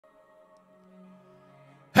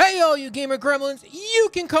Hey all you gamer gremlins, you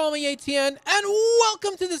can call me ATN, and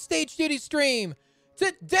welcome to the Stage Duty stream.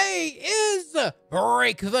 Today is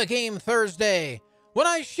Break the Game Thursday, when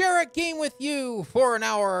I share a game with you for an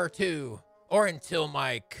hour or two, or until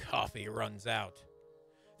my coffee runs out.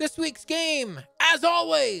 This week's game, as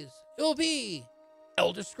always, will be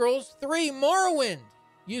Elder Scrolls 3 Morrowind,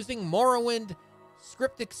 using Morrowind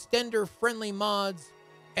script extender friendly mods,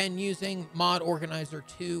 and using Mod Organizer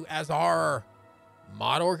 2 as our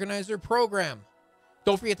Mod Organizer program.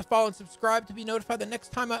 Don't forget to follow and subscribe to be notified the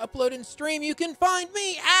next time I upload and stream. You can find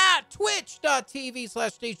me at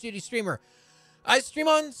twitch.tv/StageDoodyStreamer. I stream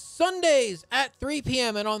on Sundays at 3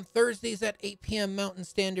 p.m. and on Thursdays at 8 p.m. Mountain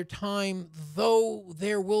Standard Time, though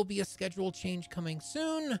there will be a schedule change coming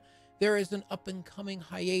soon. There is an up-and-coming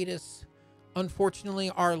hiatus. Unfortunately,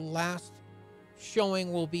 our last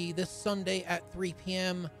showing will be this Sunday at 3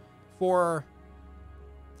 p.m. for,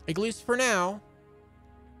 at least for now,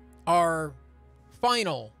 our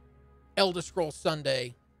final Elder Scrolls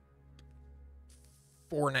Sunday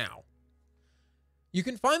for now. You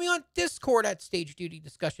can find me on Discord at Stage Duty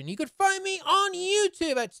Discussion. You can find me on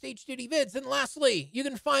YouTube at StageDoodyVids. And lastly, you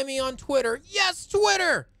can find me on Twitter. Yes,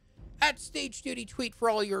 Twitter! At Stage Duty Tweet for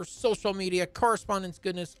all your social media correspondence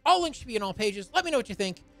goodness. All links should be in all pages. Let me know what you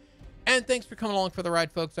think. And thanks for coming along for the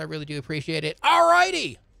ride, folks. I really do appreciate it.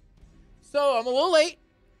 Alrighty. So, I'm a little late.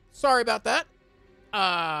 Sorry about that.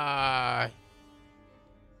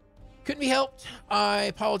 Couldn't be helped. I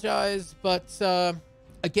apologize. But,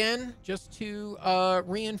 again, just to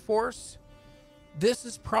reinforce, this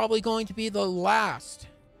is probably going to be the last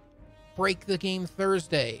Break the Game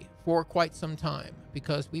Thursday for quite some time,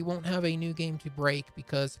 because we won't have a new game to break,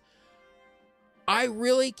 because I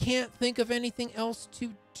really can't think of anything else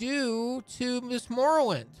to do to Miss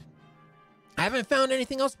Morrowind. I haven't found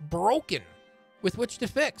anything else broken with which to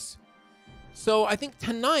fix. So I think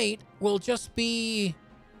tonight will just be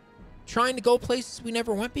trying to go places we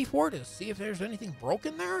never went before to see if there's anything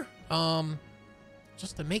broken there.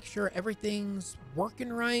 Just to make sure everything's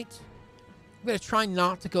working right. I'm going to try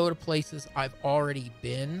not to go to places I've already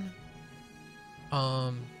been.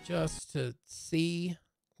 Just to see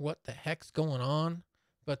what the heck's going on.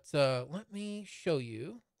 But let me show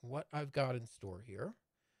you what I've got in store here.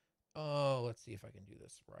 Oh, let's see if I can do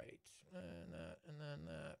this right. And that, and then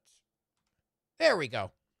that. There we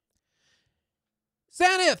go.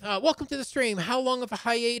 Xanith, welcome to the stream. How long of a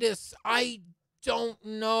hiatus? I don't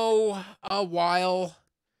know. A while.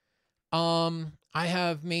 I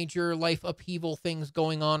have major life upheaval things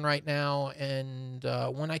going on right now, and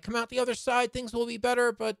when I come out the other side, things will be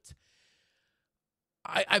better, but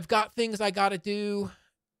I've got things I gotta do,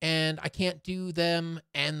 and I can't do them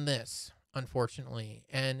and this, unfortunately.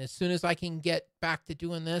 And as soon as I can get back to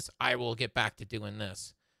doing this, I will get back to doing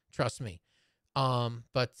this. Trust me.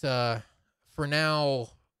 But for now,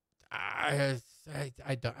 I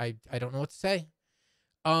don't know what to say.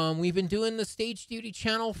 We've been doing the Stage Duty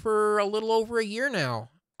channel for a little over a year now.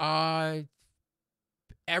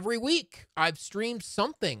 Every week I've streamed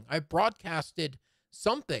something. I've broadcasted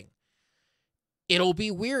something. It'll be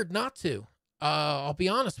weird not to. I'll be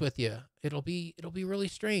honest with you. It'll be really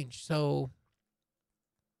strange. So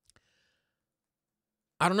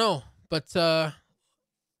I don't know, but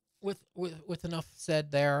with enough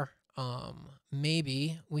said there,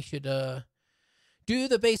 maybe we should do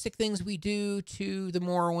the basic things we do to the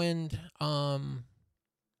Morrowind.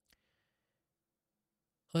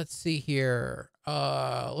 Let's see here.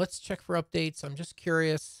 Let's check for updates. I'm just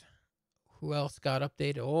curious who else got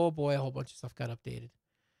updated. Oh boy, a whole bunch of stuff got updated.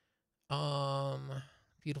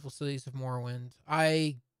 Beautiful Cities of Morrowind.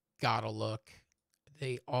 I gotta look.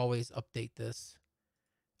 They always update this.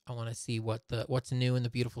 I want to see what's new in the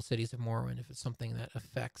Beautiful Cities of Morrowind, if it's something that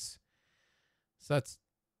affects. So that's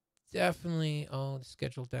definitely, the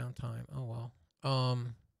scheduled downtime. Oh well.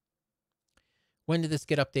 When did this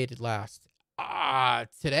get updated last?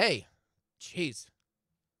 Today. Jeez.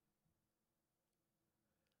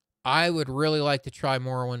 I would really like to try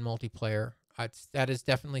Morrowind multiplayer. That is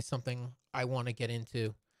definitely something I want to get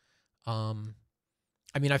into. I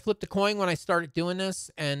mean, I flipped a coin when I started doing this,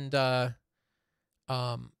 and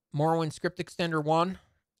Morrowind Script Extender 1,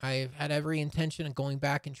 I've had every intention of going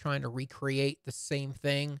back and trying to recreate the same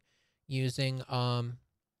thing using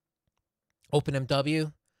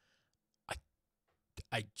OpenMW.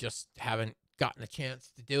 I just haven't gotten a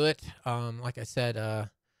chance to do it. Like I said,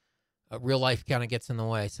 real life kind of gets in the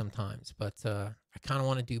way sometimes, but I kind of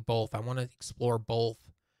want to do both. I want to explore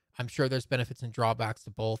both. I'm sure there's benefits and drawbacks to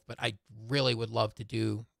both, but I really would love to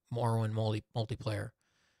do Morrowind multiplayer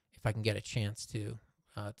if I can get a chance to.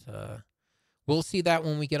 We'll see that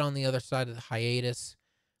when we get on the other side of the hiatus.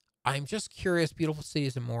 I'm just curious, Beautiful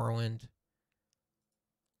Cities of Morrowind,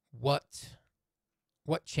 what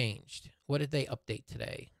changed? What did they update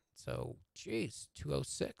today? So, geez,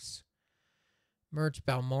 206. Merge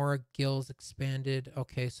Balmora guilds expanded.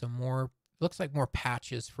 Okay, so more, looks like more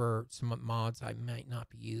patches for some mods I might not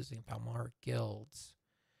be using. Balmora guilds.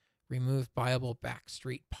 Remove viable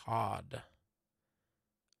backstreet pod.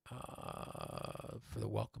 For the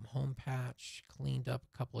welcome home patch. Cleaned up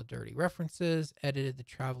a couple of dirty references. Edited the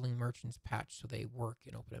traveling merchants patch so they work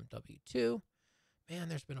in OpenMW2. Man,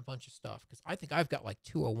 there's been a bunch of stuff because I think I've got like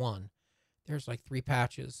 201. There's like 3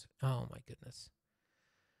 patches. Oh my goodness.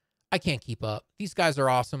 I can't keep up. These guys are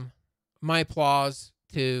awesome. My applause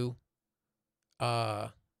to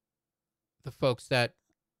the folks that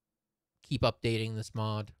keep updating this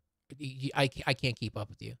mod. I can't keep up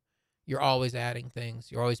with you. You're always adding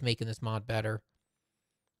things. You're always making this mod better.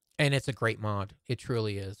 And it's a great mod. It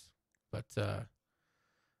truly is. But,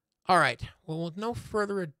 all right. Well, with no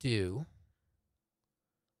further ado,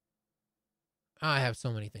 I have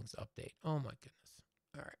so many things to update. Oh my goodness.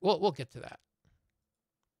 All right. Well, we'll get to that.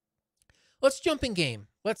 Let's jump in game.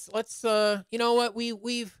 Let's you know what?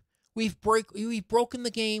 We've broken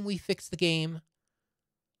the game. We fixed the game.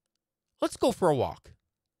 Let's go for a walk.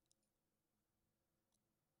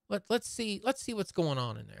 Let's see what's going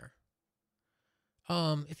on in there.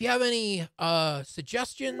 If you have any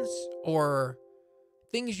suggestions or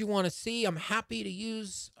things you want to see, I'm happy to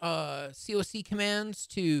use COC commands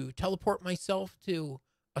to teleport myself to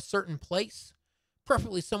a certain place,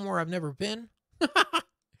 preferably somewhere I've never been.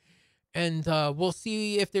 And we'll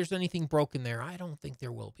see if there's anything broken there. I don't think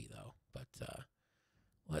there will be, though. But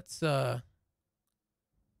let's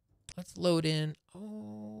load in.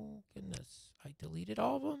 Oh, goodness. I deleted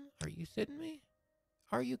all of them? Are you kidding me?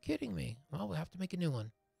 Are you kidding me? Well, we'll have to make a new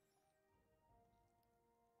one.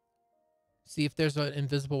 See if there's an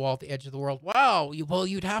invisible wall at the edge of the world. Wow. Well,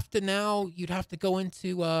 you'd have to go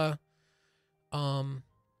into oh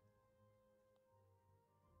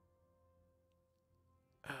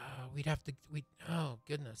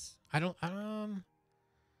goodness. Well,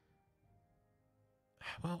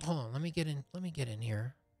 hold on. Let me get in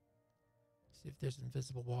here. See if there's an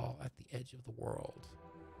invisible wall at the edge of the world.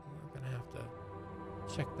 We're gonna have to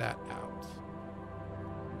check that out.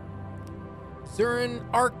 Zurin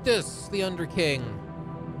Arctus, the Underking.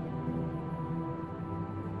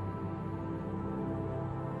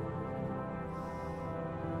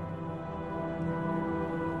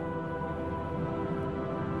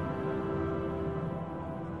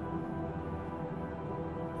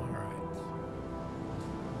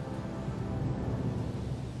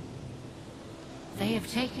 They have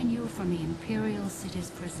taken you from the Imperial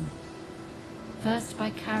City's prison, first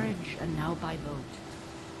by carriage and now by boat.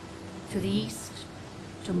 To the east,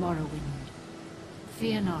 to Morrowind.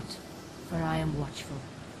 Fear not, for I am watchful.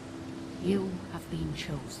 You have been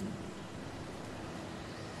chosen.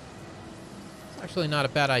 It's actually not a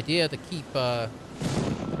bad idea to keep the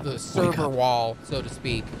server wall, so to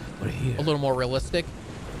speak, a little more realistic.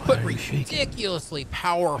 But ridiculously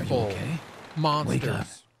powerful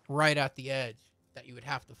monsters right at the edge that you would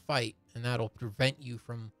have to fight, and that'll prevent you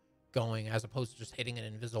from going, as opposed to just hitting an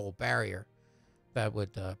invisible barrier that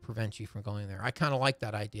would prevent you from going there. I kind of like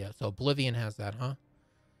that idea. So Oblivion has that, huh?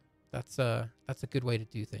 That's a good way to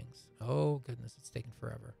do things. Oh goodness, it's taking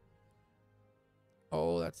forever.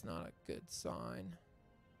 Oh, that's not a good sign.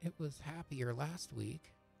 It was happier last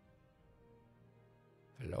week.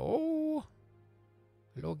 Hello?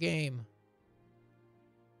 Hello, game.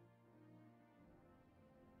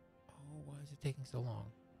 Oh, why is it taking so long?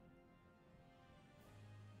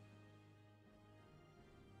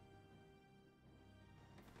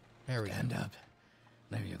 There we go. Stand up.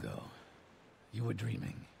 There you go. You were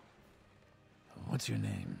dreaming. What's your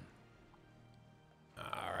name?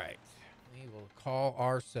 All right. We will call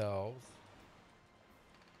ourselves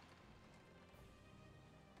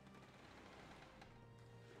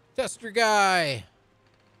Tester Guy.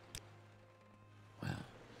 Well,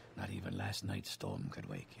 not even last night's storm could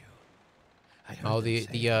wake you. I heard Oh, them the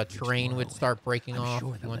say that terrain would start breaking I'm off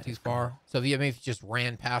sure if the you went too lettuce far. grow. So if you maybe just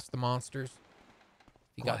ran past the monsters, if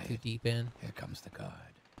you got Quiet. too deep in. Here comes the guard.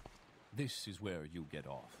 This is where you get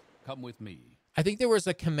off. Come with me. I think there was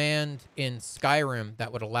a command in Skyrim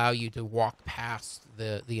that would allow you to walk past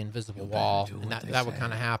the invisible You better wall, do and what they that would say.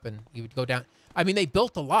 kind of happen. You would go down. I mean, they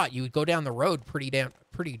built a lot. You would go down the road pretty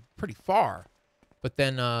far, but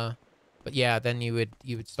then, but yeah, then you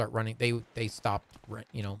would start running. They stopped,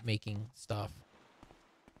 making stuff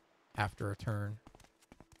after a turn.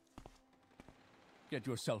 Get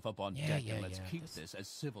yourself up on Yeah, deck yeah, and let's yeah. keep this as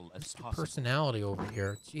civil as Mr. possible. Personality over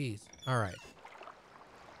here. Jeez. All right.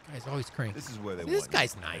 Guy's always cranky. This is where they This want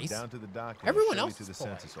guy's you. nice. Down to the dock. And Everyone they'll else show you is to the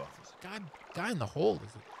polite. census office. Guy in the hold is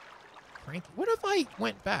cranky. What if I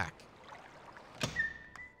went back?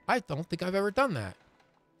 I don't think I've ever done that.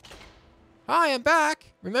 Hi, I'm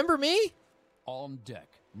back. Remember me? On deck.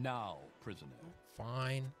 Now, prisoner.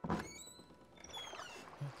 Fine. Okay.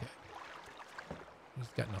 He's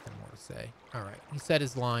got nothing more to say. All right. He said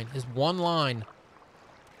his line. His one line.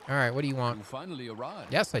 All right. What do you want? You finally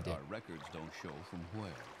arrived. Yes, I did. Our records don't show from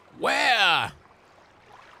where. Where?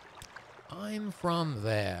 I'm from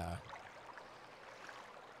there.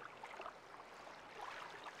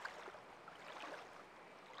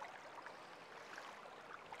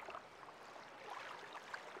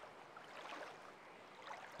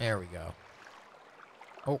 There we go.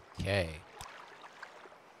 Okay.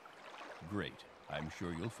 Great. I'm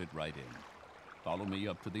sure you'll fit right in. Follow me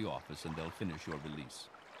up to the office and they'll finish your release.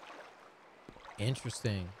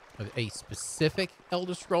 Interesting. A specific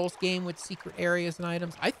Elder Scrolls game with secret areas and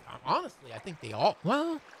items. Honestly, I think they all...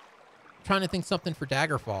 Well, I'm trying to think something for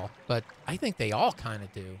Daggerfall, but I think they all kind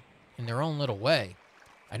of do in their own little way.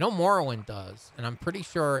 I know Morrowind does, and I'm pretty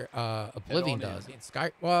sure Oblivion does.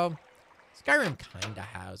 Skyrim kind of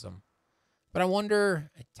has them. But I wonder,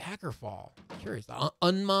 Daggerfall, I'm curious,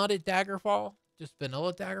 unmodded Daggerfall, just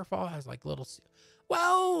vanilla Daggerfall has like little...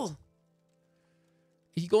 Well,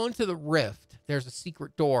 if you go into the Rift, there's a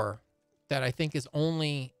secret door that I think is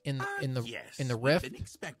only in the Rift. We've been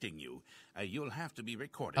expecting you. You'll have to be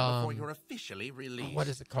recorded before you're officially released. What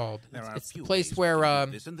is it called? There It's are the a place few where ways we can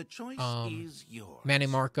do this, and the choice is yours. Manny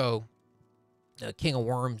Marco, the King of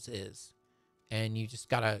Worms, is. And you just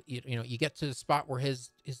gotta, you get to the spot where his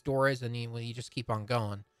door is, and you just keep on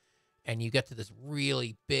going, and you get to this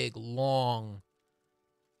really big, long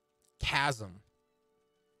chasm,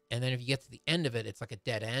 and then if you get to the end of it, it's like a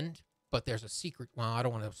dead end. But there's a secret. Well, I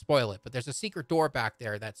don't want to spoil it, but there's a secret door back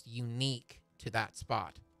there that's unique to that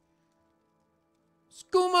spot.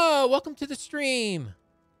 Skooma, welcome to the stream.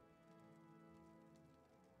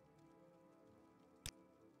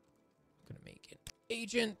 I'm gonna make an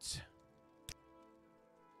agent.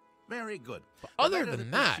 Very good. But other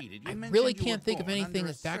than that, I really can't think of anything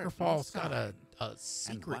that Daggerfall's got a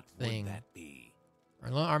secret thing. Would that be?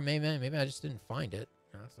 Or maybe I just didn't find it.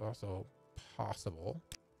 That's also possible.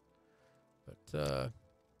 But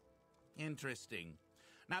Interesting.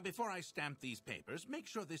 Now, before I stamp these papers, make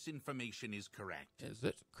sure this information is correct. is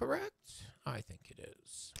it correct? I think it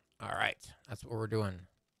is. All right, that's what we're doing.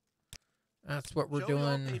 That's what we're Show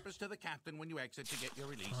doing. your papers to the captain when you exit to get your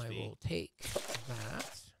release I fee. will take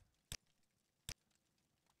that.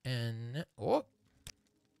 And oh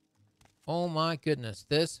my goodness,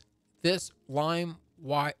 this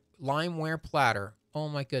limeware platter. Oh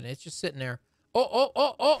my goodness, it's just sitting there. Oh,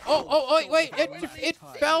 wait, it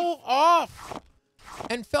fell off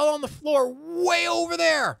and fell on the floor way over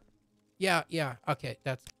there. Yeah, okay,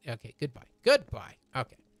 that's okay. Goodbye.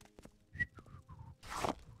 Okay.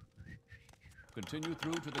 Continue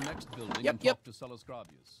through to the next building Yep. and talk to Celes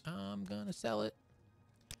Gravius. I'm gonna sell it.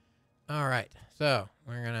 All right, so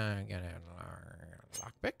we're gonna get a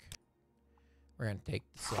lockpick. We're gonna take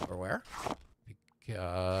the silverware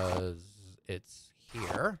because it's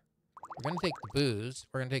here. We're gonna take the booze.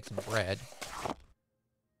 We're gonna take some bread,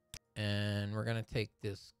 and we're gonna take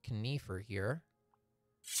this conifer here.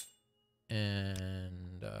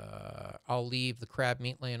 And I'll leave the crab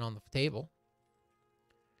meat laying on the table.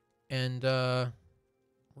 And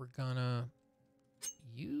we're gonna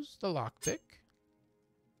use the lockpick.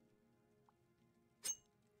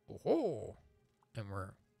 Oh, and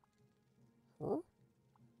we're lockpick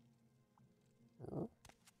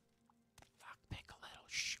a little.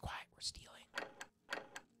 Shh, quiet. We're stealing.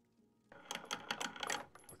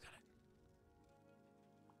 We're gonna.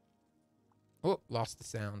 Oh, lost the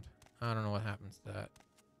sound. I don't know what happens to that.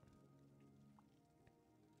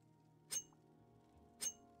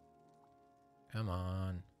 Come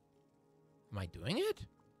on. Am I doing it?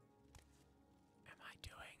 Am I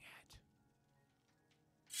doing it?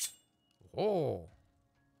 Oh.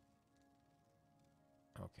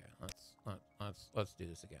 Okay, let's do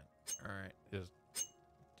this again. All right, just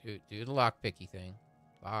do the lockpicky thing.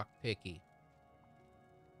 Lockpicky.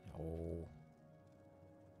 Oh.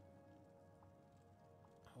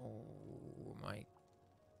 Oh, am I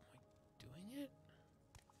doing it?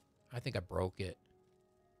 I think I broke it.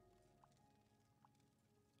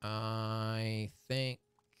 I think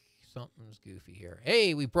something's goofy here.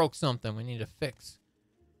 Hey, we broke something. We need to fix.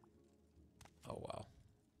 Oh, well.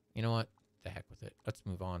 You know what? The heck with it. Let's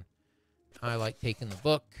move on. I like taking the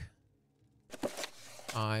book.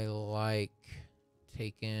 I like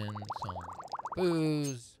taking some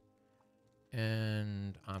booze.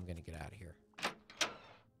 And I'm going to get out of here.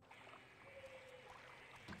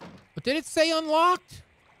 But did it say unlocked?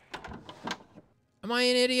 Am I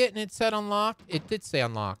an idiot and it said unlocked? It did say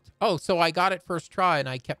unlocked. Oh, so I got it first try and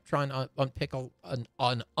I kept trying to unpick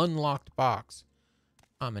an unlocked box.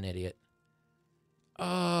 I'm an idiot.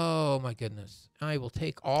 Oh, my goodness. I will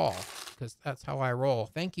take all because that's how I roll.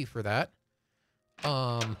 Thank you for that.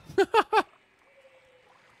 Oh,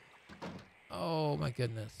 my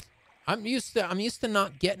goodness. I'm used to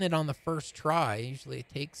not getting it on the first try. Usually it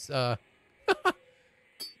takes a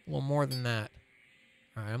little more than that.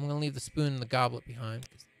 All right, I'm going to leave the spoon and the goblet behind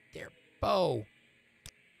because they're bow.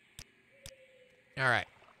 All right.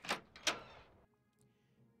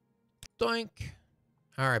 Doink.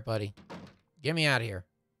 All right, buddy. Get me out of here.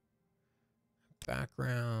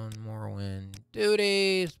 Background, Morrowind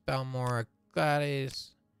duties, Balmora Gladys.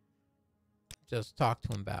 Just talk to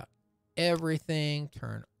him about everything.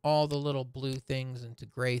 Turn all the little blue things into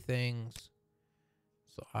gray things.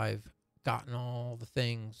 So I've gotten all the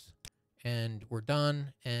things. And we're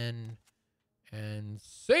done. And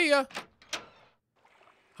see ya.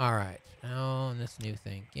 All right. Now on this new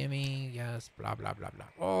thing. Gimme. Yes. Blah, blah, blah, blah.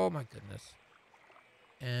 Oh, my goodness.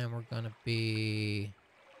 And we're going to be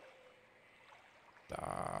the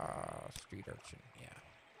street urchin.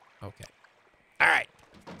 Yeah. Okay. All right.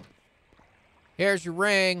 Here's your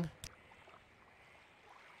ring.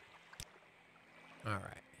 All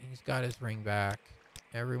right. He's got his ring back.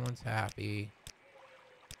 Everyone's happy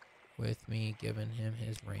with me giving him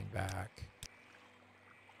his ring back.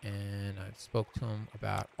 And I spoke to him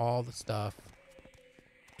about all the stuff.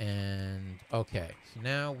 And okay, so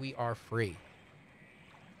now we are free.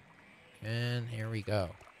 And here we go.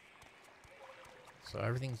 So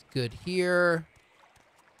everything's good here.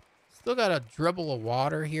 Still got a dribble of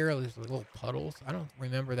water here. There's little puddles. I don't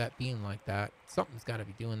remember that being like that. Something's got to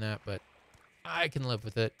be doing that, but I can live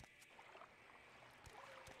with it.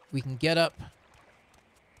 We can get up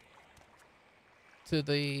to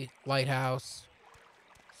the lighthouse.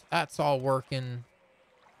 That's all working.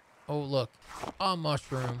 Oh, look. A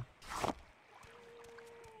mushroom.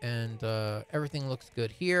 And everything looks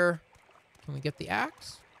good here. Can we get the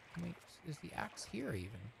axe? Is the axe here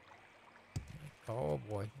even? Oh,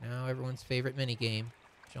 boy. Now everyone's favorite minigame.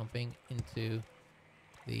 Jumping into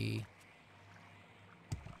the...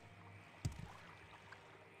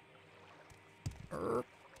 Let's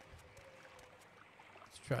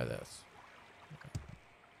try this.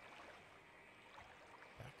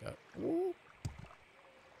 Back up. Whoop.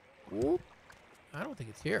 Whoop. I don't think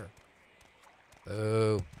it's here.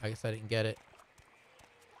 Oh, I guess I didn't get it.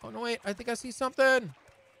 Oh, no, wait. I think I see something.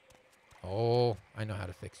 Oh, I know how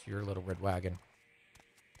to fix your little red wagon.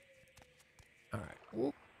 All right.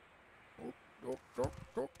 Whoop. Whoop. Whoop. Whoop.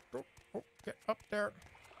 Whoop. Whoop. Whoop. Get up there.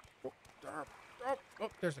 Whoop. Up. Up. Oh,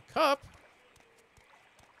 there's a cup.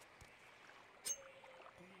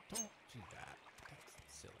 Don't do that.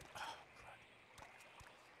 That's silly. Oh, crud.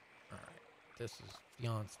 All right. This is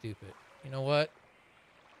beyond stupid. You know what?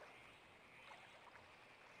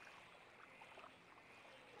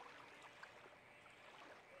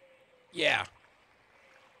 Yeah.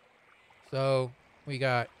 So we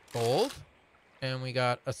got gold and we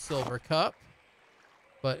got a silver cup,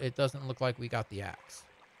 but it doesn't look like we got the axe.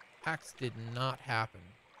 Axe did not happen.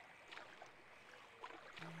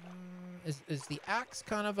 Is the axe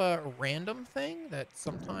kind of a random thing that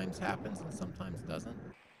sometimes happens and sometimes doesn't?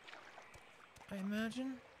 I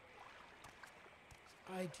imagine.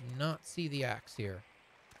 I do not see the axe here.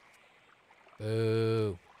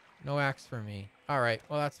 Boo. No axe for me. All right.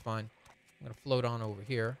 Well, that's fine. I'm going to float on over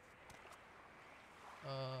here.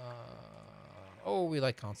 Oh, we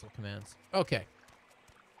like console commands. Okay.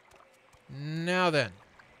 Now then.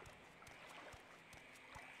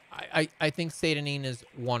 I think Satanin is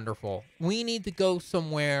wonderful. We need to go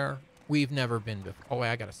somewhere we've never been before. Oh,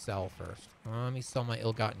 wait, I got to sell first. Let me sell my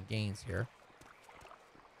ill-gotten gains here.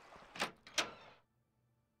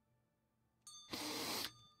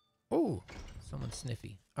 Oh, someone's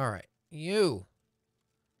sniffy. All right. You.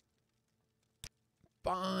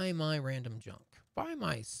 Buy my random junk. Buy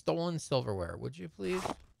my stolen silverware, would you please?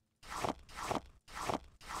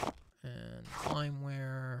 And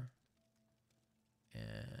limeware. And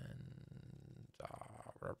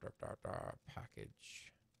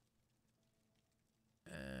package.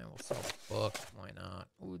 And we'll sell a book. Why not?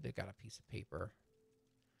 Ooh, they got a piece of paper.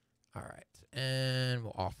 All right. And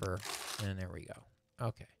we'll offer. And there we go.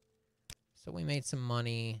 Okay. So we made some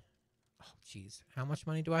money. Oh, geez. How much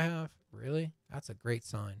money do I have? Really? That's a great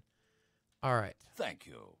sign. All right. Thank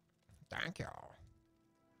you. Thank you.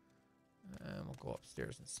 And we'll go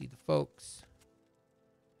upstairs and see the folks.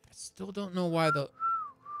 Still don't know why the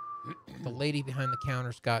lady behind the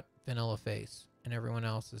counter's got vanilla face and everyone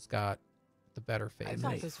else has got the better face.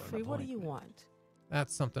 Stop is free. What do you want?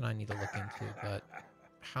 That's something I need to look into, but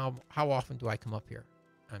how often do I come up here?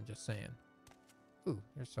 I'm just saying. Ooh,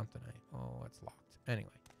 there's something oh, it's locked.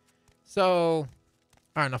 Anyway. So, all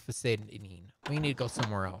right, enough of StageDoodyVids. We need to go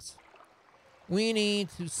somewhere else. We need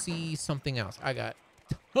to see something else. I got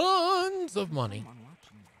tons of money.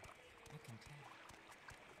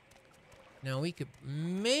 Now, we could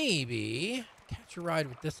maybe catch a ride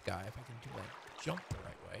with this guy if I can do that jump the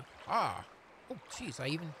right way. Ah. Oh, jeez, I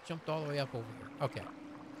even jumped all the way up over here. Okay.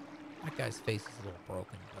 That guy's face is a little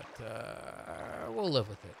broken, but we'll live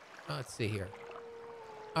with it. Let's see here.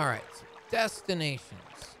 All right, so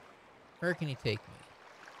destinations. Where can you take me?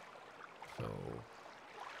 So,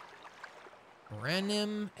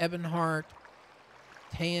 Ranim, Ebonheart,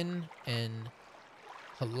 Tayan, and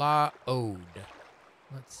Hala Ode.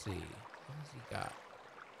 Let's see. What has he got?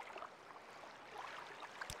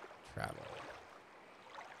 Travel.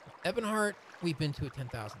 Well, Ebonheart, we've been to it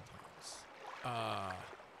 10,000 times.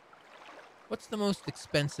 What's the most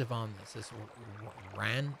expensive on this? Is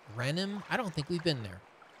Ranim? I don't think we've been there.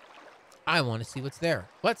 I want to see what's there.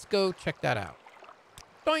 Let's go check that out.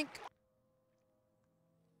 Doink!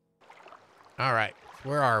 All right. So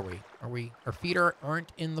where are we? Our feet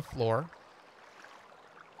aren't in the floor.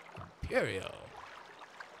 Imperial.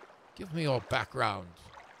 Give me your background.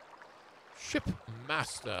 Ship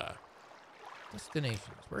master.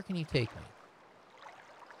 Destinations. Where can you take me?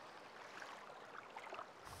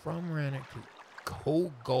 From Rannoch to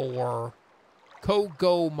Kogomar.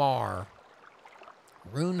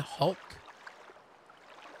 Rune Hulk.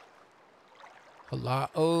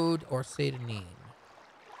 Halaod or Satanin.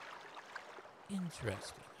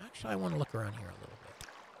 Interesting. Actually, I want to look around here a little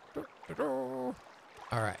bit.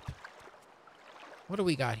 All right. What do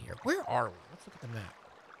we got here? Where are we? Let's look at the map.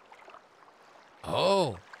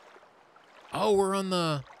 Oh. Oh, we're on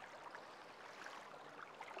the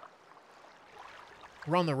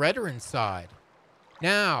Redoran side.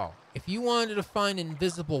 Now, if you wanted to find an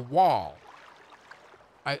invisible wall,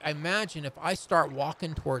 I imagine if I start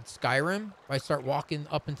walking towards Skyrim, if I start walking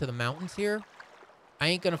up into the mountains here, I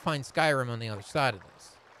ain't going to find Skyrim on the other side of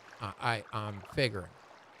this. I'm figuring.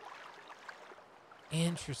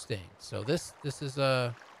 Interesting. So this is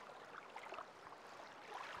a...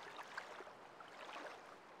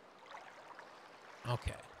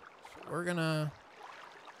 Okay. So we're gonna...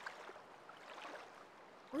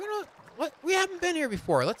 What? We haven't been here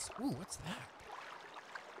before. Ooh, what's that?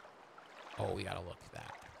 Oh, we gotta look at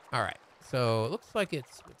that. All right. So it looks like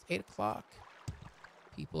it's 8 o'clock.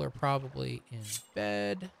 People are probably in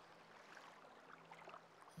bed.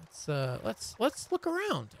 Let's look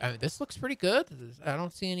around. I mean, this looks pretty good. I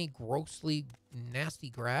don't see any grossly nasty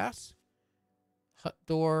grass. Hut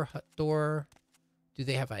door. Do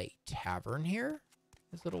they have a tavern here?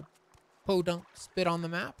 This little podunk spit on the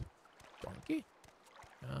map. Donkey.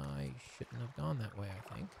 I shouldn't have gone that way, I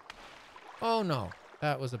think. Oh, no.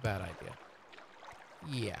 That was a bad idea.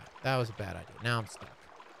 Yeah, that was a bad idea. Now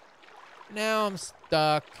I'm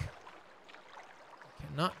stuck.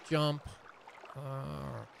 Cannot jump.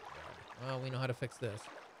 Well, we know how to fix this.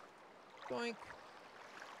 Doink.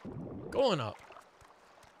 Going up.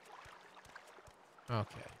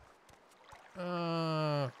 Okay.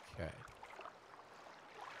 Okay.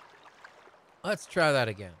 Let's try that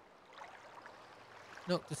again.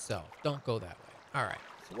 Note to self. Don't go that way. All right.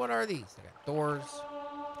 So what are these? I got doors.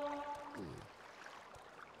 Ooh.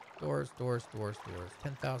 Doors.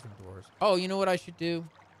 10,000 doors. Oh, you know what I should do?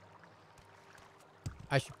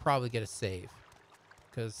 I should probably get a save.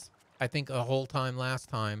 Because I think the whole time last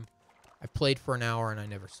time, I played for an hour and I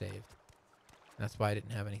never saved. That's why I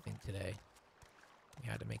didn't have anything today. We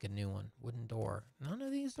had to make a new one. Wooden door. None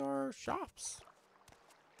of these are shops.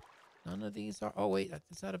 None of these are... Oh, wait.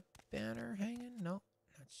 Is that a banner hanging? No.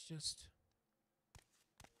 That's just...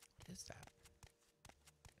 What is that?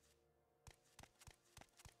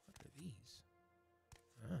 What are these?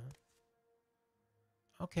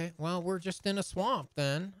 Okay. Well, we're just in a swamp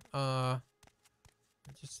then.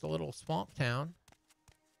 Just a little swamp town.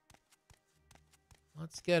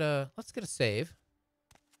 Let's get a save.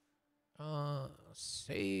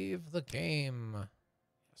 Save the game.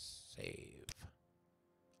 Save.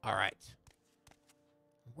 All right.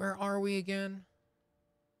 Where are we again?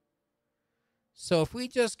 So if we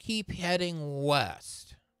just keep heading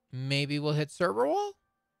west, maybe we'll hit server wall?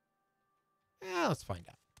 Yeah, let's find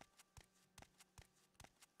out.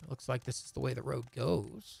 It looks like this is the way the road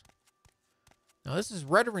goes. Now, this is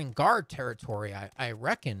Redoran Guard territory, I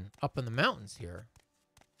reckon, up in the mountains here.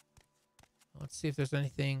 Let's see if there's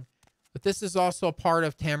anything. But this is also a part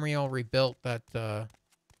of Tamriel Rebuilt that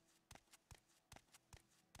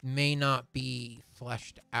may not be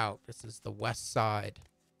fleshed out. This is the west side.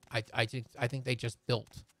 I think they just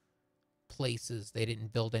built places. They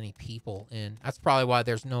didn't build any people in. That's probably why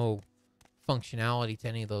there's no functionality to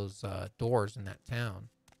any of those doors in that town.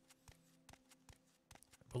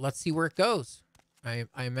 But let's see where it goes. I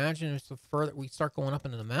imagine the further we start going up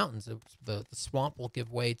into the mountains, the swamp will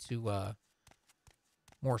give way to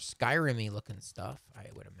more Skyrim-y looking stuff, I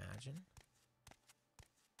would imagine.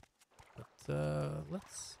 But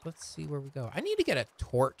let's see where we go. I need to get a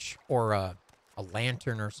torch or a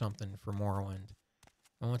lantern or something for Morrowind.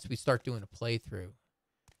 And once we start doing a playthrough,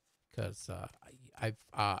 because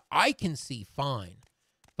I can see fine,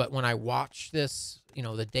 but when I watch this, you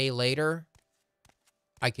know, the day later,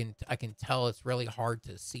 I can tell it's really hard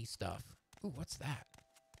to see stuff. Ooh, what's that?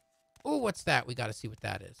 Ooh, what's that? We got to see what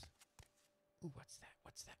that is. Ooh, what's that?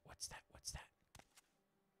 What's that? What's that? What's that?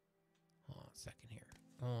 Hold on a second here.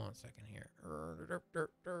 Hold on a second here.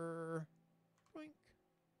 Boink.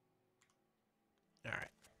 All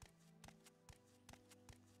right.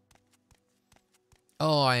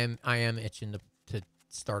 Oh, I am itching to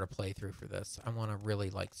start a playthrough for this. I want to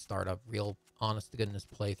really like start a real honest to goodness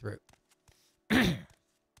playthrough.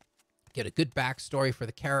 Get a good backstory for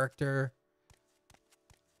the character.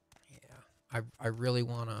 Yeah, I really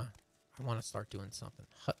wanna start doing something.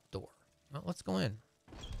 Hut door. Well, let's go in.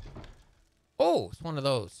 Oh, it's one of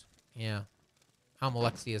those. Yeah,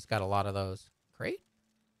 Almalexia's got a lot of those. Crate?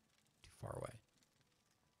 Too far away.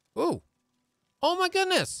 Ooh. Oh my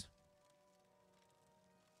goodness.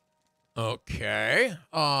 Okay,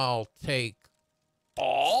 I'll take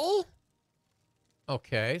all.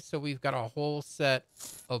 Okay, so we've got a whole set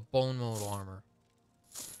of bone mold armor.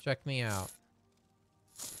 Check me out.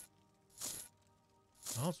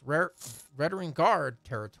 Well, it's Veteran Guard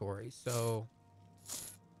territory, so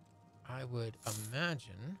I would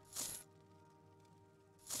imagine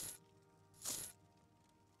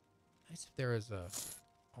nice if there is a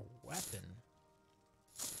weapon.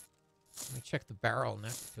 Let me check the barrel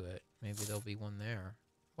next to it. Maybe there'll be one there.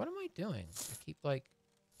 What am I doing? I keep like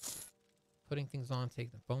putting things on,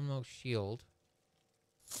 take the bone mold shield.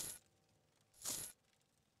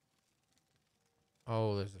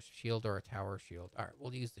 Oh, there's a shield or a tower shield. All right,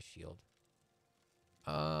 we'll use the shield.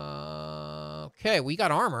 Okay, we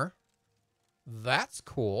got armor. That's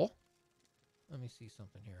cool. Let me see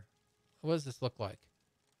something here. What does this look like?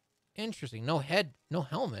 Interesting. No head, no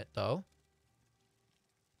helmet, though.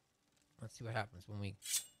 Let's see what happens when we...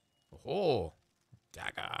 Oh,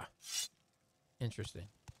 dagger. Interesting.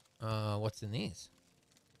 What's in these?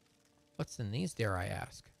 What's in these, dare I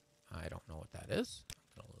ask? I don't know what that is.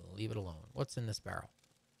 I'm gonna leave it alone. What's in this barrel?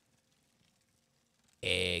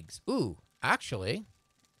 Eggs. Ooh, actually,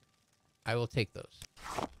 I will take those.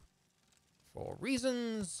 For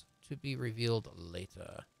reasons to be revealed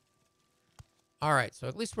later. All right, so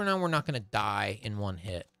at least we're not going to die in one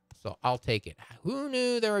hit. So I'll take it. Who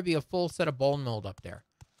knew there would be a full set of bone mold up there?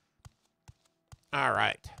 All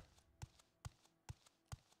right.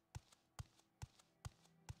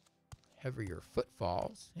 Heavier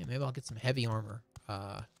footfalls. Hey, maybe I'll get some heavy armor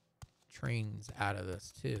trains out of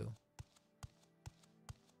this too.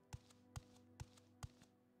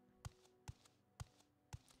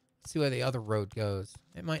 Let's see where the other road goes.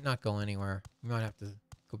 It might not go anywhere. We might have to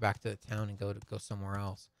go back to the town and go somewhere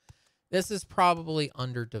else. This is probably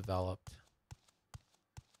underdeveloped.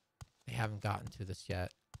 They haven't gotten to this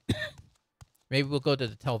yet. Maybe we'll go to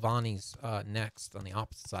the Telvanni's next on the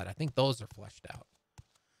opposite side. I think those are fleshed out.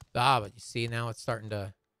 Ah, but you see now it's starting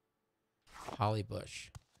to... Hollybush.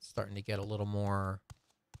 It's starting to get a little more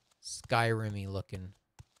Skyrim-y looking.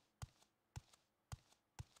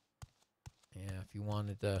 Yeah, if you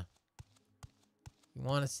wanted to... You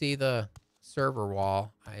want to see the server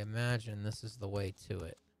wall, I imagine this is the way to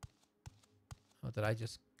it. Oh, did I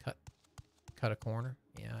just cut a corner?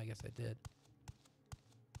 Yeah, I guess I did.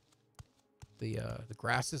 The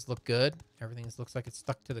grasses look good. Everything looks like it's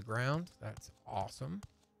stuck to the ground. That's awesome.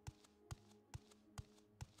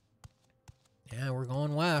 Yeah, we're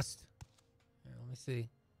going west. Here, let me see.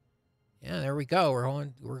 Yeah, there we go.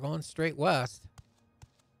 We're going straight west.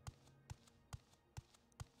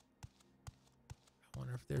 I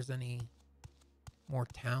wonder if there's any more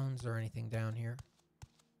towns or anything down here.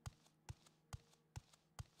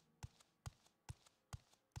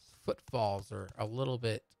 Footfalls are a little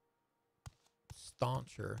bit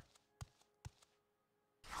stauncher.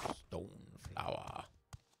 Stoneflower.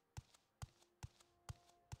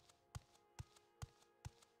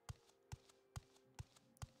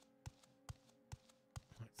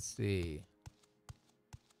 Let's see.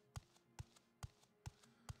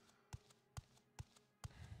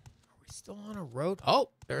 still on a road? Oh,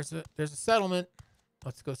 there's a settlement.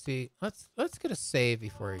 Let's go see. Let's get a save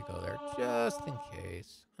before we go there, just in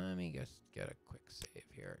case. Let me just get a quick save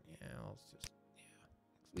here. Yeah, let's just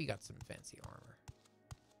we got some fancy armor.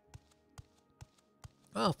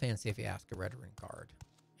 Well, fancy if you ask a veteran guard.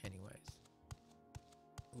 Anyways.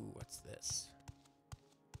 Ooh, what's this?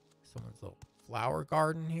 Someone's little flower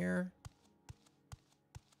garden here.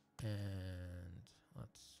 And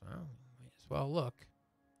let's, well, might as well look.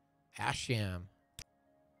 Asham.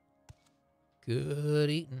 Good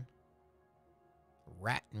eating.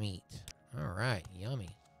 Rat meat. All right,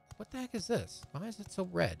 yummy. What the heck is this? Why is it so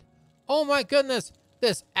red? Oh my goodness!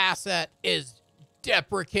 This asset is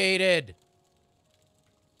deprecated.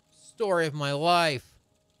 Story of my life.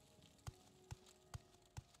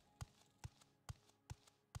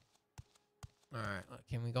 All right,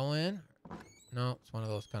 can we go in? No, it's one of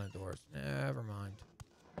those kind of doors. Never mind.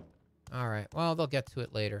 All right, well, they'll get to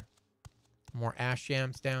it later. More ash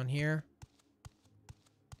yams down here.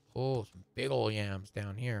 Oh, some big old yams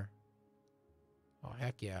down here. Oh,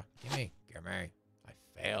 heck yeah. Gimme. Gimme. I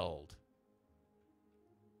failed.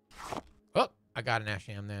 Oh, I got an ash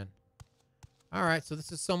yam then. All right, so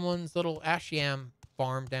this is someone's little ash yam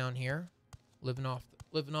farm down here. Living off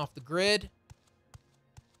the grid.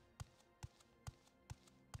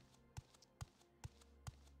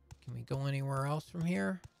 Can we go anywhere else from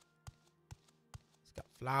here? He's got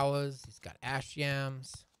flowers. He's got ash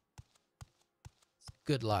yams. It's a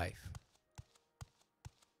good life.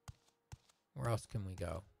 Where else can we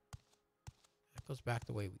go? That goes back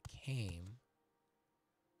the way we came.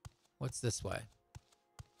 What's this way?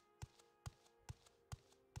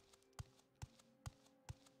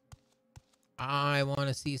 I want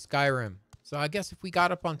to see Skyrim. So I guess if we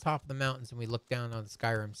got up on top of the mountains and we looked down on the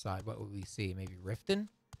Skyrim side, what would we see? Maybe Riften?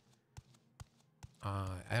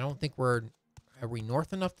 I don't think are we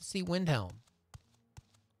north enough to see Windhelm?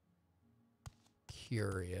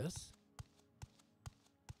 Curious.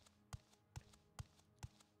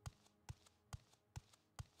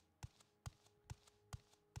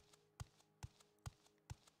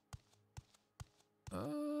 I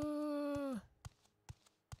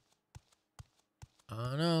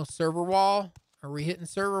don't know. Server wall? Are we hitting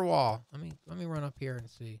server wall? Let me run up here and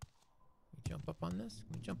see. Can we jump up on this?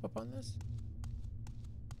 Can we jump up on this?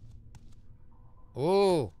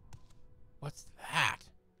 Oh, what's that?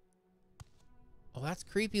 Oh, that's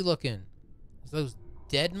creepy looking. Is those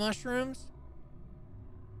dead mushrooms?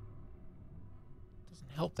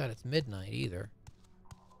 Doesn't help that it's midnight either.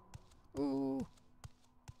 Ooh.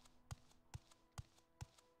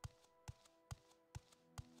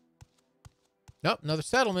 Nope, another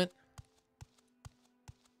settlement.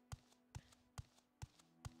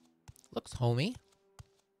 Looks homey.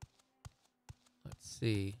 Let's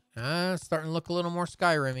see. It's starting to look a little more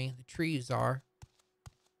Skyrim-y. The trees are.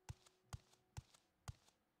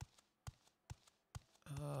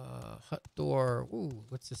 Hut door. Ooh,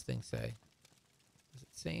 what's this thing say? Does it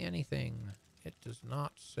say anything? It does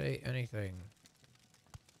not say anything.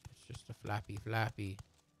 It's just a flappy.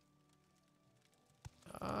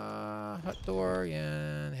 Hut door.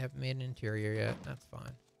 Yeah, they haven't made an interior yet. That's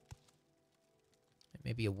fine.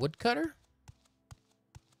 Maybe a woodcutter?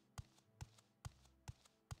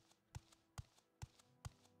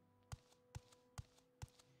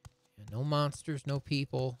 Yeah, no monsters, no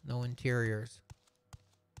people, no interiors.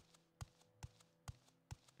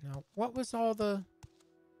 Now, what was all the...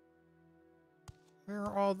 Where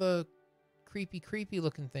are all the creepy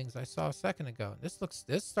looking things I saw a second ago? This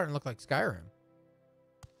is starting to look like Skyrim.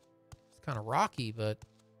 It's kind of rocky, but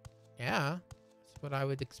yeah, that's what I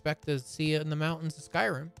would expect to see in the mountains of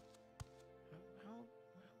Skyrim.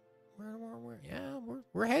 Where? Yeah,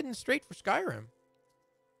 we're heading straight for Skyrim.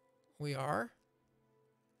 We are.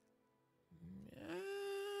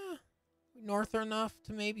 North enough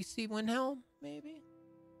to maybe see Windhelm, maybe.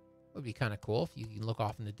 Would be kind of cool if you can look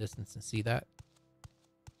off in the distance and see that.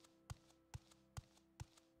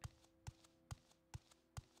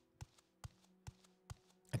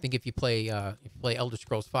 I think if you play Elder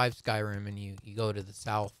Scrolls V Skyrim and you go to the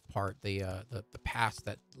south part, the pass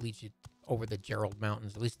that leads you over the Gerald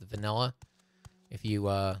Mountains, at least the vanilla, if you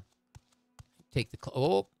take the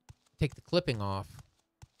clipping off,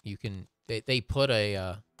 you can they put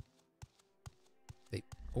a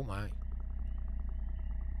oh my.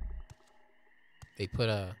 They put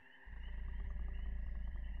a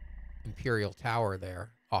Imperial Tower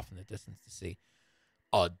there off in the distance to see.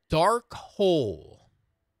 A dark hole.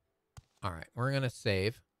 All right, we're going to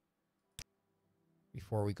save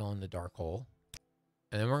before we go in the dark hole.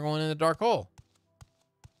 And then we're going in the dark hole.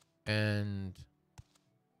 And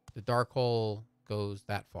the dark hole goes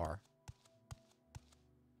that far.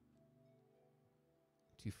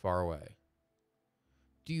 too far away.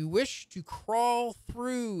 Do you wish to crawl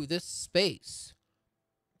through this space?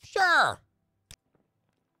 Sure.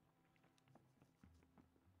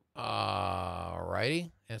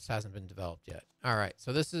 Alrighty. This hasn't been developed yet. All right.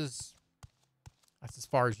 So that's as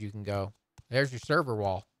far as you can go. There's your server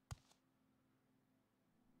wall.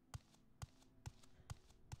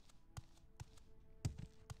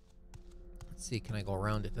 Let's see. Can I go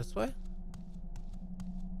around it this way?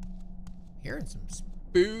 Hearing some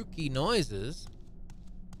spooky noises.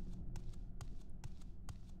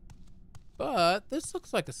 But this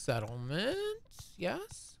looks like a settlement.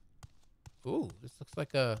 Yes? Ooh, this looks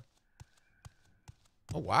like a...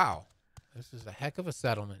 Oh, wow. This is a heck of a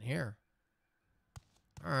settlement here.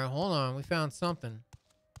 All right, hold on. We found something.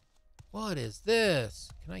 What is this?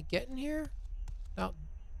 Can I get in here without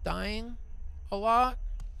dying a lot?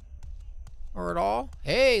 Or at all?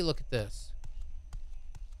 Hey, look at this.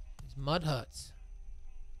 These mud huts.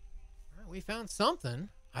 All right, we found something.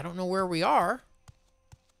 I don't know where we are.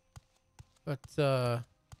 But, oh,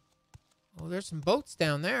 there's some boats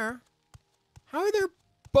down there. How are there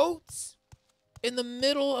boats in the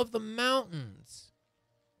middle of the mountains?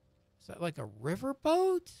 Is that like a river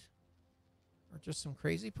boat? Or just some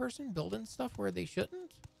crazy person building stuff where they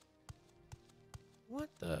shouldn't? What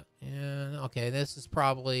the? Yeah, okay, this is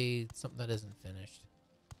probably something that isn't finished.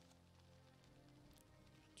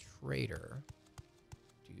 Trader.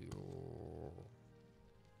 Too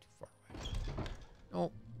far away.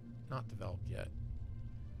 Nope. Not developed yet.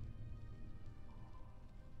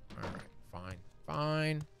 Alright,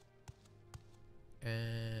 fine.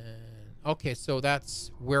 And okay, so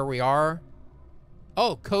that's where we are.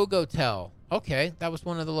 Oh, Kogotel. Okay, that was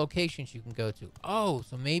one of the locations you can go to. Oh,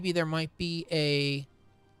 so maybe there might be a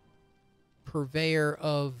purveyor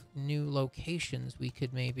of new locations we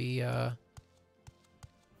could maybe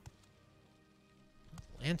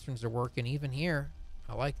lanterns are working even here.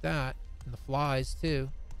 I like that. And the flies too.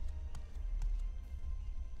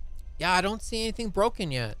 Yeah, I don't see anything broken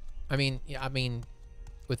yet. I mean,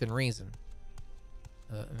 within reason.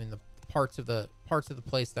 I mean, the parts of the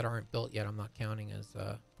place that aren't built yet, I'm not counting as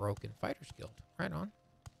broken. Fighters Guild, right on.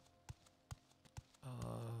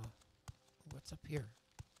 What's up here?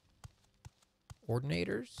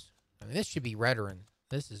 Ordinators. I mean, this should be Redoran.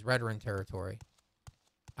 This is Redoran territory,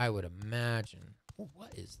 I would imagine. Oh,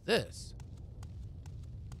 what is this?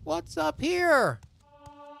 What's up here?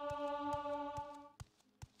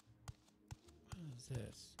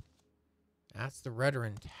 This? That's the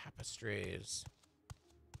Redoran tapestries.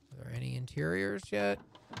 Are there any interiors yet?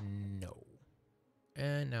 No.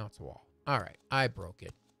 And now it's a wall. All right, I broke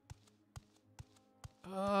it.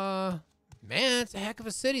 Man, it's a heck of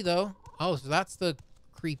a city though. Oh, so that's the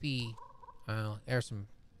creepy. There's some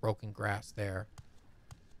broken grass there.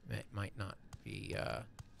 It might not be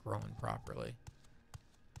growing properly.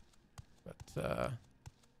 But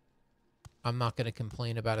I'm not going to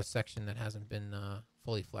complain about a section that hasn't been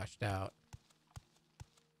fully fleshed out.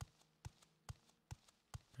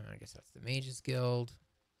 I guess that's the Mages Guild.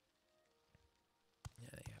 Yeah,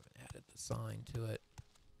 they haven't added the sign to it.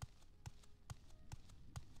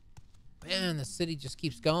 Man, the city just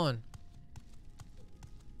keeps going.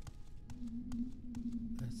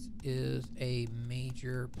 This is a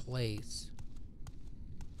major place.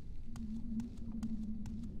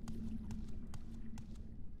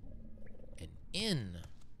 An inn.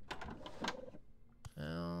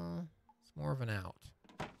 Well, it's more of an out.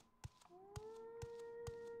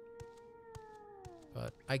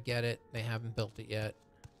 But I get it. They haven't built it yet.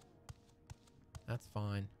 That's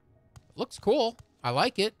fine. It looks cool. I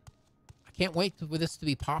like it. I can't wait for this to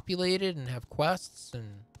be populated and have quests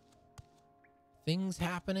and things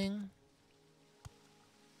happening.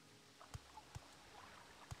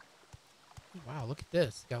 Wow, look at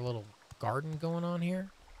this. Got a little garden going on here.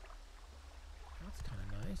 That's kind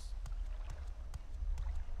of nice.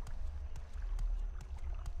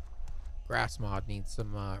 Grass mod needs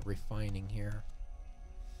some refining here.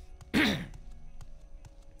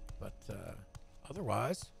 But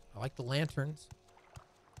otherwise, I like the lanterns.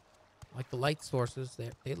 I like the light sources.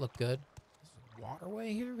 They look good. There's a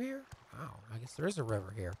waterway here? Wow, I guess there is a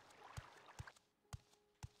river here.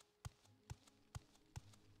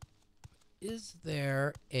 Is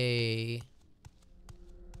there a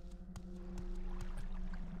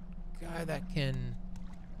guy that can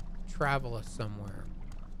travel us somewhere?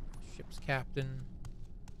 Ship's captain.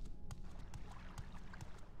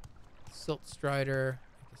 Silt Strider.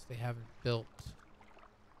 I guess they haven't built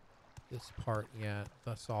this part yet.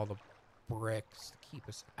 Thus all the bricks to keep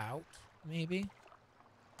us out, maybe. It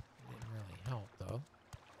didn't really help, though.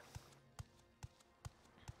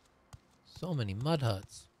 So many mud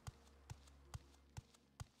huts.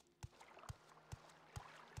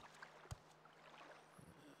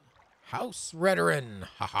 House Veteran.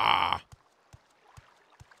 Haha.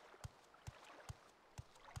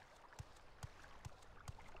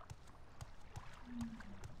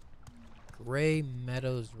 Gray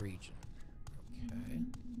Meadows region. Okay.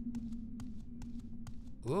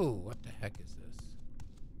 Ooh, what the heck is this?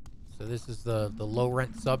 So this is the low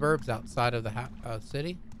rent suburbs outside of the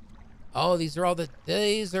city. Oh, these are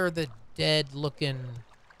the dead looking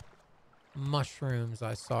mushrooms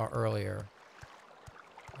I saw earlier.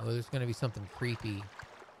 Oh, there's gonna be something creepy.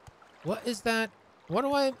 What is that? What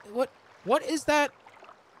is that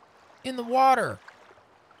in the water?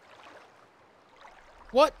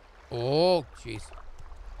 What? Oh, jeez.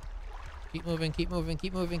 Keep moving, keep moving,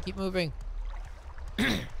 keep moving, keep moving.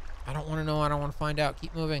 I don't want to know. I don't want to find out.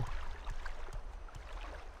 Keep moving.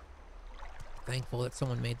 Thankful that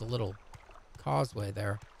someone made the little causeway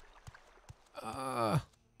there.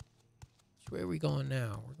 Which way are we going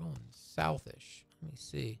now? We're going southish. Let me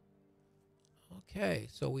see. Okay,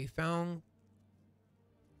 so we found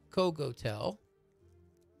Kogotel.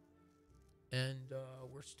 And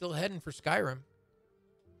we're still heading for Skyrim.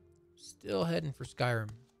 Still heading for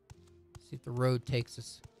Skyrim. See if the road takes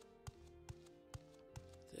us.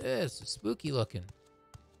 This is spooky looking.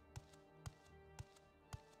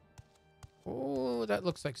 Oh, that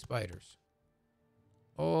looks like spiders.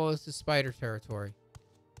 Oh, this is spider territory.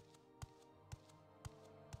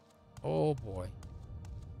 Oh, boy.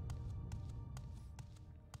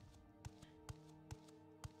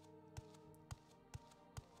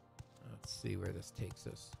 Let's see where this takes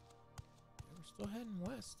us. We're still heading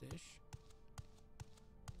west-ish.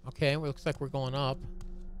 Okay, well, looks like we're going up.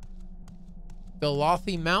 The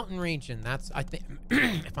Lothy Mountain Region. That's, I think,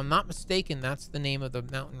 if I'm not mistaken, that's the name of the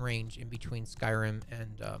mountain range in between Skyrim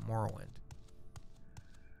and Morrowind.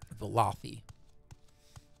 The Lothy.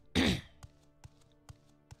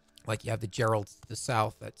 Like you have the Geralds to the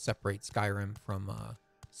south that separate Skyrim from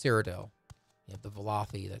Cyrodiil. You have the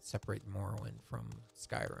Velothi that separate Morrowind from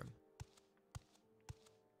Skyrim.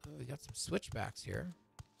 Oh, we got some switchbacks here.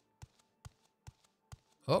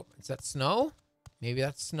 Oh, is that snow? Maybe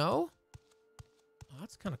that's snow? Oh,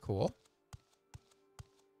 that's kind of cool.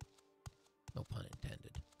 No pun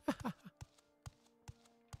intended. The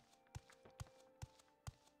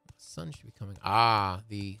sun should be coming. Ah,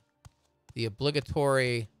 the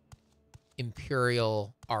obligatory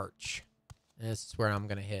Imperial Arch. And this is where I'm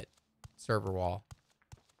going to hit server wall.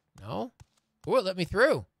 No? Oh, it let me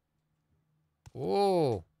through.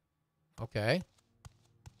 Oh. Okay.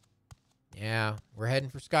 Yeah, we're heading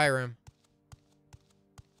for Skyrim.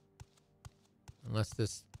 Unless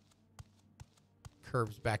this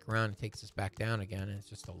curves back around and takes us back down again, and it's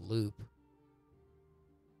just a loop.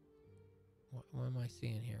 What am I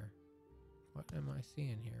seeing here? What am I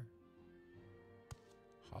seeing here?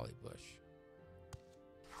 Holly bush.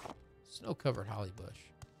 Snow-covered holly bush.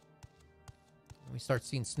 And we start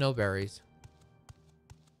seeing snowberries.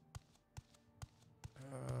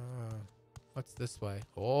 What's this way?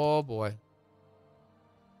 Oh, boy.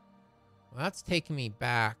 Well, that's taking me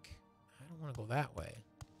back. I don't want to go that way.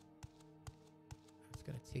 It's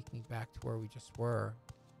going to take me back to where we just were.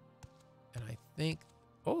 And I think...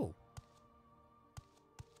 Oh.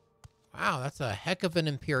 Wow, that's a heck of an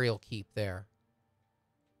Imperial keep there.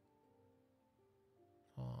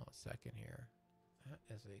 Oh, a second here. That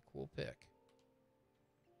is a cool pick.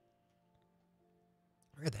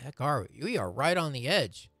 Where the heck are we? We are right on the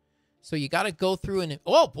edge. So you got to go through an...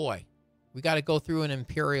 Oh, boy. We got to go through an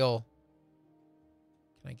Imperial...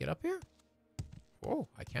 Can I get up here? Oh,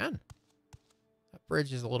 I can. That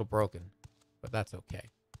bridge is a little broken, but that's okay.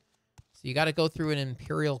 So you got to go through an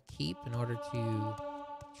Imperial keep in order to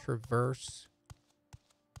traverse.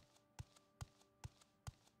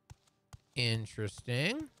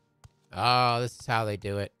 Interesting. Oh, this is how they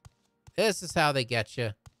do it. This is how they get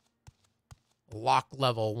you. Lock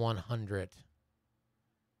level 100.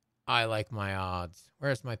 I like my odds.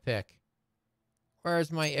 Where's my pick?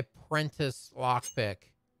 Where's my apprentice lockpick?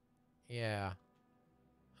 Yeah.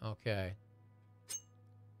 Okay.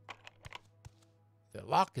 The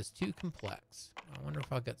lock is too complex. I wonder if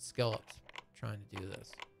I'll get skillets trying to do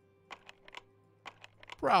this.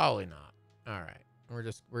 Probably not. All right. We're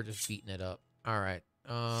just beating it up. All right.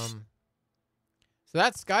 So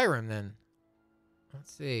that's Skyrim then.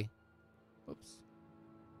 Let's see. Oops.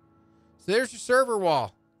 So there's your server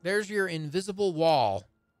wall. There's your invisible wall.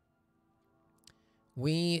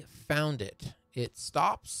 We found it. It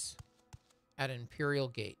stops at Imperial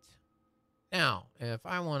Gate. Now, if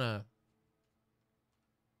I want to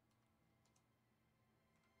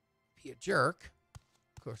be a jerk.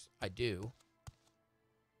 Of course, I do.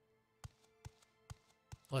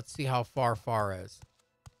 Let's see how far is.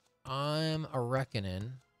 I'm a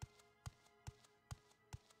reckoning.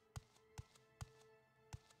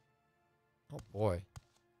 Oh boy.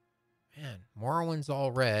 Man, Morrowind's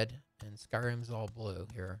all red and Skyrim's all blue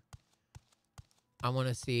here. I want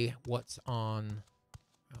to see what's on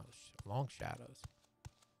Long Shadows.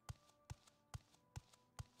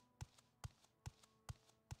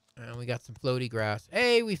 And we got some floaty grass.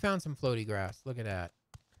 Hey, we found some floaty grass. Look at that.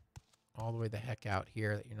 All the way the heck out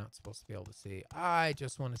here that you're not supposed to be able to see. I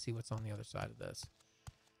just want to see what's on the other side of this.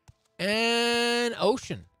 And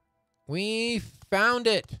ocean. We found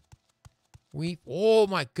it. Oh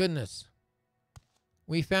my goodness.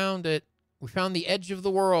 We found it. We found the edge of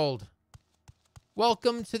the world.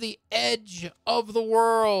 Welcome to the edge of the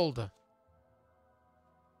world.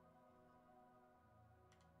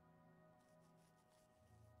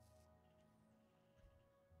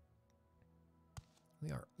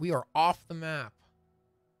 We are off the map.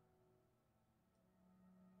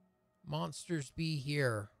 Monsters be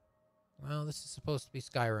here. Well, this is supposed to be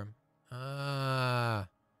Skyrim. I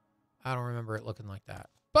don't remember it looking like that.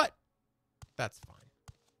 But that's fine.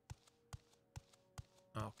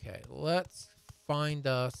 Okay, let's find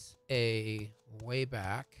us a way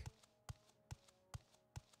back.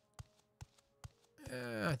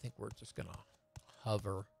 I think we're just gonna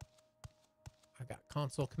hover. I got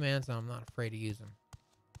console commands and I'm not afraid to use them.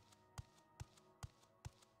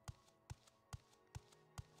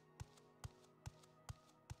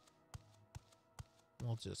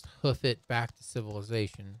 We'll just hoof it back to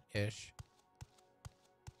civilization-ish.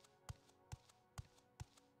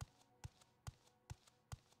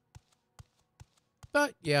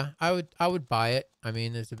 But yeah, I would buy it. I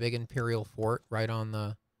mean, there's a big Imperial fort right on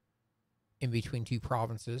the in between two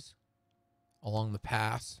provinces along the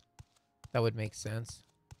pass. That would make sense.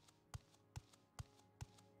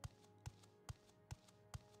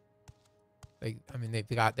 They've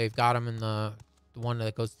got them in the one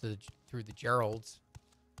that goes to through the Geralds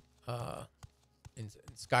in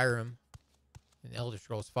Skyrim in Elder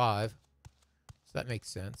Scrolls 5. So that makes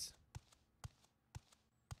sense.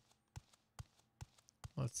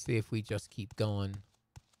 Let's see if we just keep going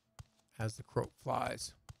as the crow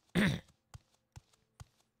flies.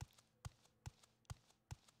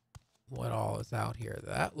 What all is out here?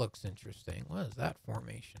 That looks interesting. What is that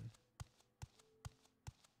formation?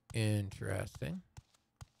 Interesting.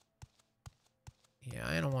 Yeah,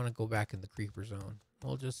 I don't want to go back in the creeper zone.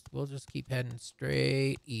 We'll just keep heading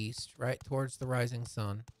straight east, right towards the rising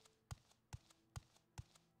sun.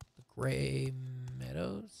 The Gray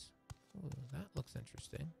Meadows. Ooh, that looks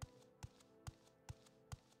interesting.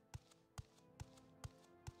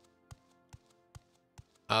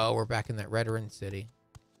 Oh, we're back in that Redoran city.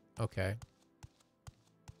 Okay.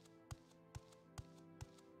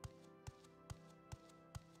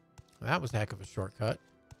 Well, that was a heck of a shortcut.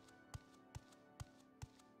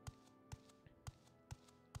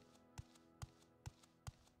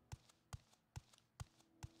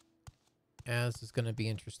 As this is going to be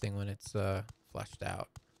interesting when it's fleshed out.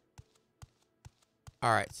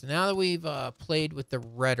 All right, so now that we've played with the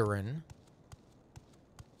Redoran,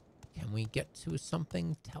 can we get to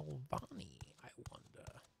something Telvanni, I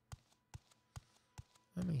wonder?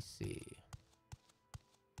 Let me see.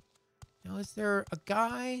 Now, is there a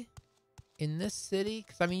guy in this city?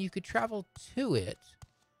 Because, I mean, you could travel to it,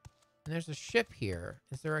 and there's a ship here.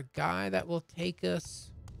 Is there a guy that will take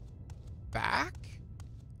us back?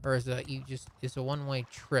 Or is it it's a one-way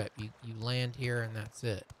trip? You land here and that's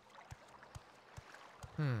it.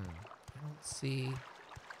 I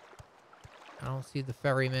don't see the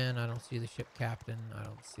ferryman. I don't see the ship captain. I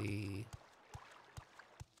don't see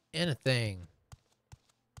anything.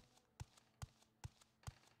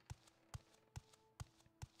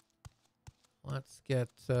 Let's get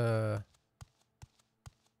a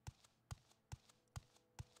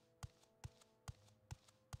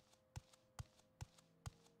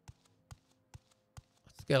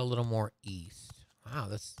little more east. Wow,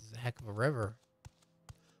 this is a heck of a river.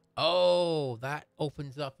 Oh, that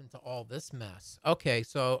opens up into all this mess. Okay,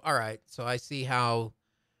 so, all right. So I see how...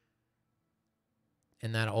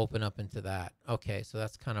 And that'll open up into that. Okay, so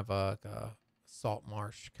that's kind of a salt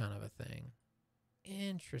marsh kind of a thing.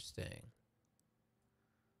 Interesting.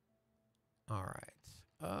 All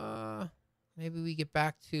right. Maybe we get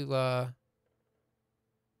back to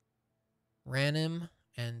Ranim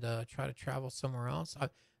and try to travel somewhere else.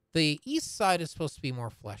 The east side is supposed to be more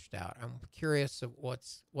fleshed out. I'm curious of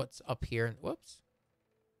what's up here. Whoops.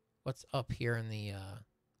 What's up here in the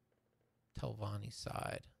Telvanni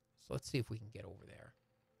side. So let's see if we can get over there.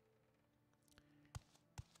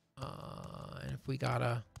 And if we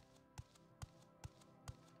gotta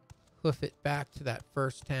hoof it back to that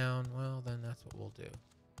first town, well, then that's what we'll do.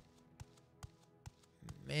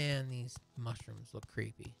 Man, these mushrooms look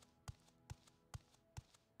creepy.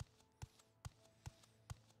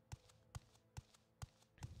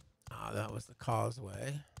 Ah, that was the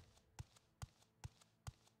causeway.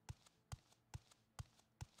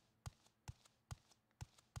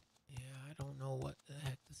 Yeah, I don't know what the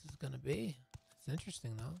heck this is going to be. It's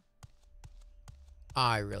interesting, though.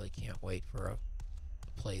 I really can't wait for a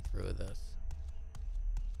playthrough of this.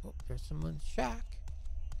 Oh, there's someone's shack.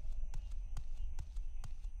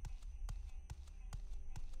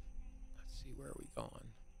 Let's see, where are we going?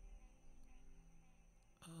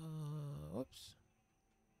 Whoops.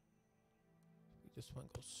 We just want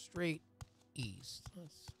to go straight east.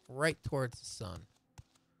 Let's right towards the sun.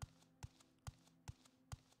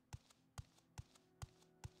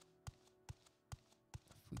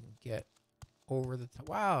 If we can get over the top.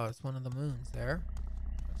 Wow, it's one of the moons there.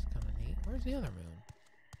 That's kind of neat. Where's the other moon?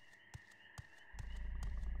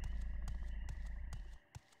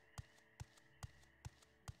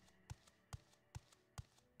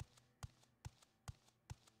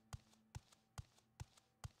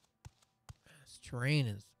 This terrain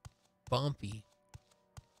is bumpy.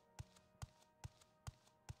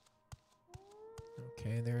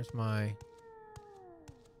 Okay, there's my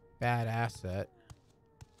bad asset.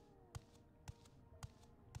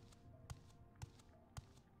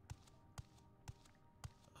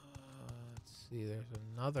 Let's see, there's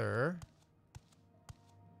another.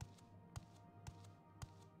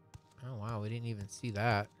 Oh, wow, we didn't even see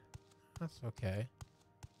that. That's okay.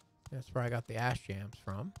 That's where I got the ash jams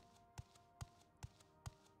from.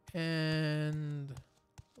 And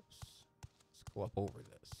oops, let's go up over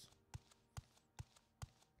this.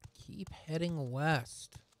 Keep heading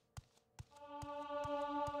west.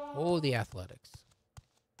 Oh, the athletics.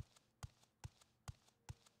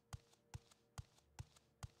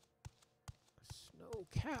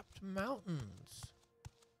 Snow-capped mountains.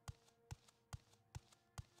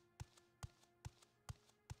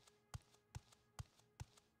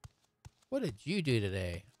 What did you do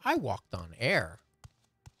today? I walked on air.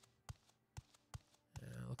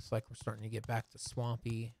 Looks like we're starting to get back to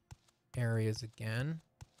swampy areas again.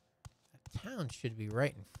 That town should be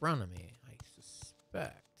right in front of me, I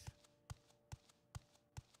suspect.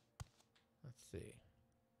 Let's see.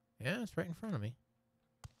 Yeah, it's right in front of me.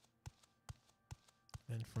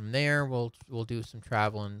 And from there, we'll do some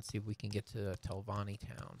traveling and see if we can get to Telvanni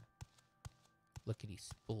town. Lickety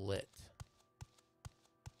split.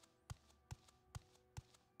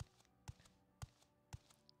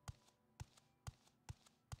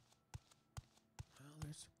 Well,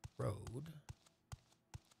 there's a road.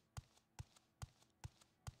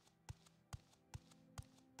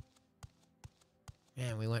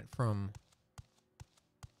 Man, we went from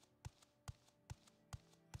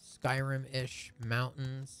Skyrim-ish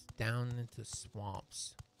mountains down into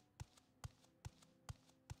swamps.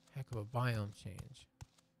 Heck of a biome change.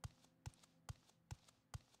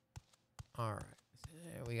 Alright. So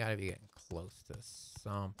we gotta be getting close to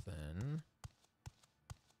something.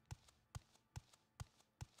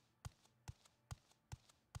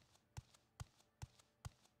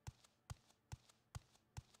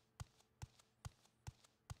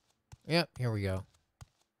 Yep, here we go.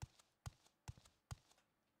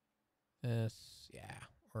 This, yeah,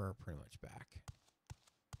 we're pretty much back.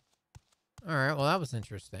 All right, well, that was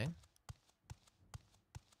interesting.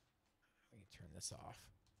 Let me turn this off.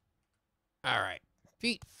 All right,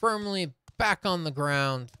 feet firmly back on the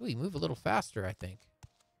ground. Ooh, move a little faster, I think.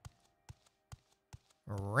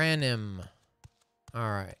 Ran him.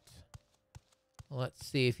 All right. Let's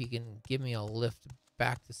see if he can give me a lift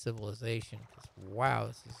back to civilization. Because, wow,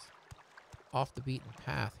 this is off the beaten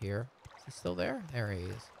path here. Is he still there? There he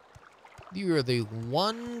is. You're the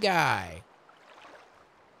one guy.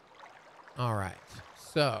 All right.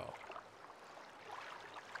 So,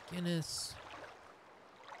 Guinness.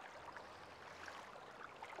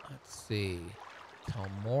 Let's see.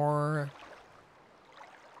 Talmor.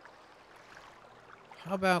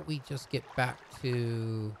 How about we just get back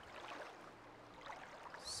to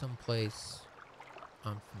someplace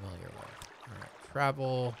I'm familiar with? All right.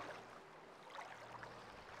 Travel.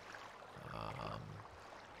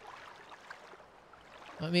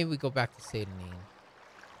 Maybe we go back to Satanin.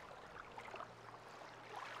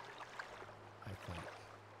 I think.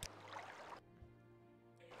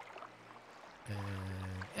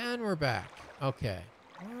 And we're back. Okay.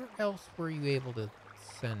 Where else were you able to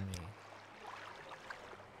send me?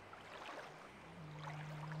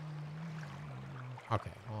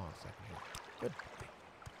 Okay, hold on a second here. Goodbye.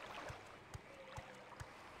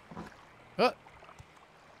 Huh.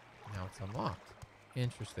 Now it's unlocked.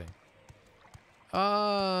 Interesting.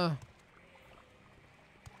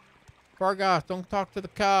 Vargas, don't talk to the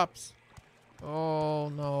cops. Oh,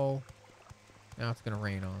 no. Now it's going to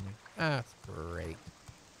rain on me. That's great.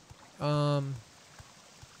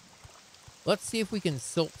 Let's see if we can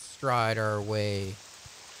silt stride our way.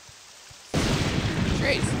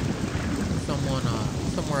 Chase.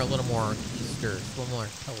 Somewhere a little more easter, a little more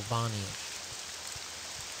Telvani-ish.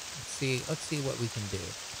 Let's see what we can do.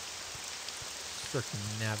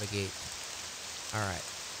 Circumnavigate. All right.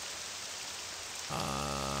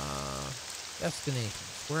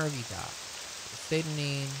 Destinations. Where have you got?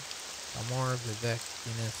 Stadenine, Balmora, Vivek,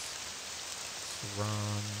 Guinness,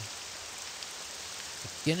 Saran.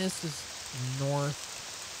 Guinness is north,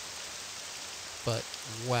 but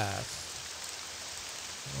west.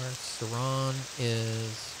 Where Saran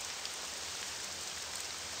is...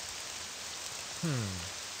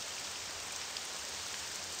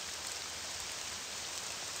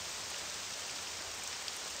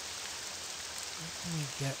 What can we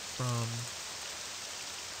get from...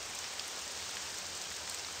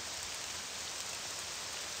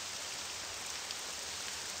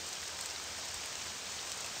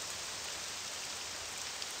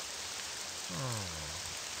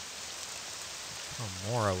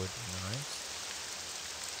 Mora would be nice.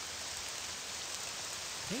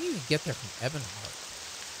 I think you can get there from Ebonheart.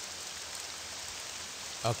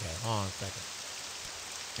 Okay, hold on a second.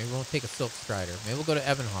 Maybe we'll take a Silk Strider. Maybe we'll go to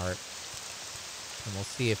Ebonheart. And we'll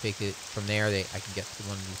see if from there I can get to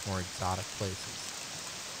one of these more exotic places.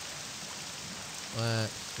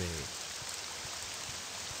 Let's see.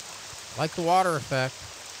 I like the water effect.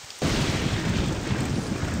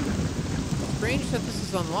 Strange that this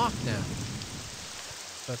is unlocked now.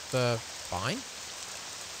 But, fine.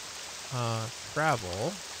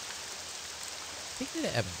 Travel. Take me to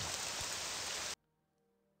Ebonheart.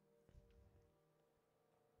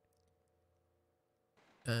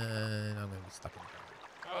 And I'm going to be stuck in the ground.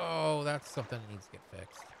 Oh, that's something that needs to get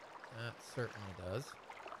fixed. That certainly does.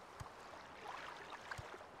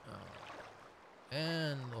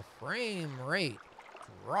 And the frame rate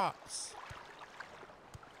drops.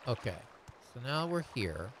 Okay. So now we're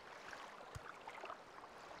here.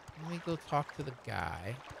 Let me go talk to the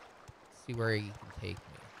guy. See where he can take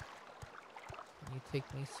me. Can you take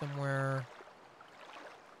me somewhere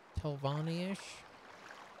Telvani-ish?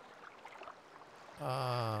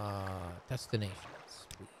 Destinations,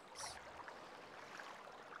 please.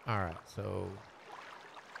 Alright, so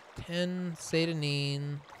 10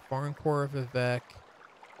 Satanine, Foreign Core of Vivek,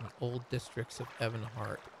 and the old districts of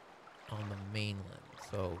Ebonheart on the mainland.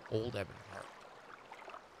 So, old Ebonheart.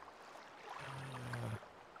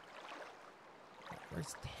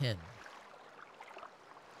 Where's 10?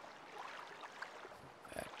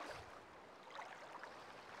 Vivek.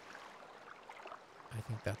 I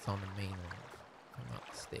think that's on the mainland, if I'm not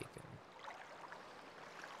mistaken.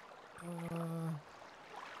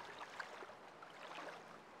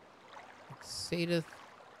 Sadith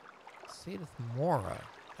Mora.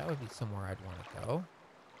 That would be somewhere I'd want to go.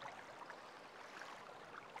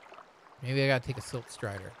 Maybe I gotta take a Silt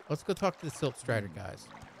Strider. Let's go talk to the Silt Strider guys.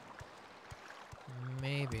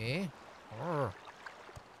 Maybe. Or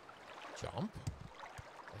jump.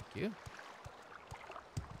 Thank you.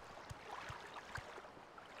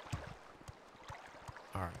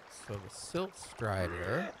 Alright, so the Silt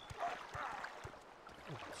Strider.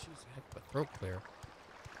 Oh, jeez, heck of a throat clear.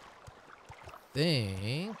 I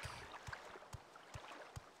think.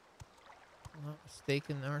 If I'm not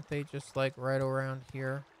mistaken, aren't they just like right around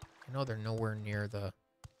here? I know they're nowhere near the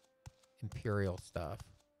Imperial stuff.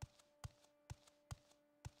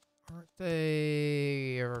 Aren't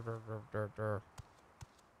they?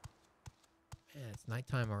 Man, it's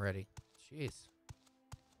nighttime already. Jeez.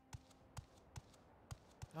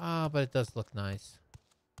 Ah, but it does look nice.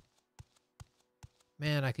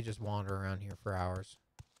 Man, I could just wander around here for hours.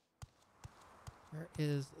 Where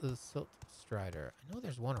is the Silt Strider? I know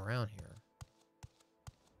there's one around here.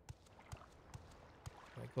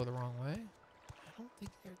 Did I go the wrong way? I don't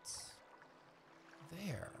think it's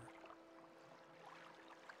there.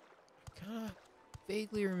 I kind of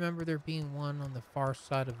vaguely remember there being one on the far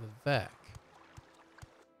side of Vivek.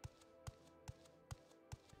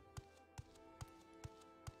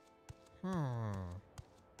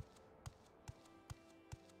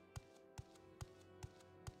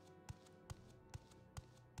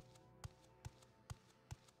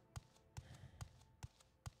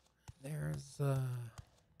 There's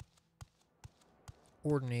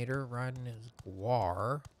Ordinator riding his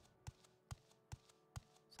guar.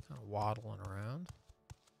 He's kind of waddling around.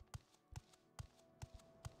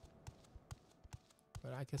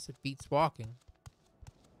 but I guess it beats walking.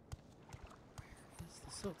 Where's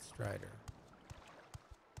the Silt Strider?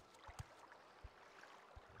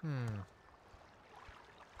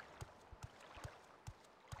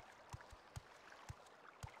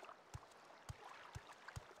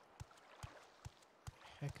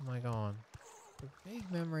 Heck am I going? A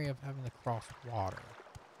vague memory of having to cross water.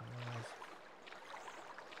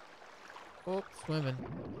 Oh, swimming.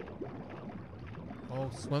 Oh,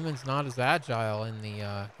 swimming's not as agile in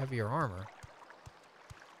the heavier armor.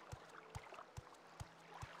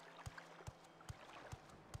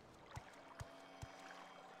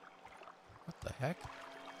 What the heck?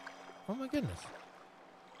 Oh my goodness. Is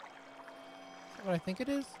that what I think it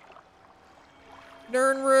is?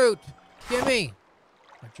 Nernroot! Gimme!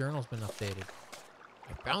 My journal's been updated.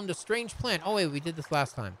 I found a strange plant. Oh wait, we did this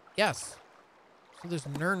last time. Yes. So there's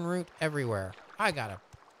Nernroot everywhere. I gotta...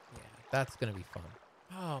 Yeah, that's gonna be fun.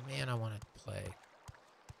 Oh man, I want to play.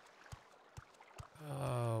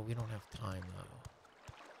 Oh, we don't have time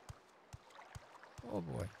though. Oh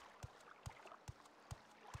boy.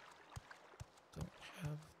 Don't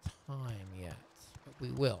have time yet, but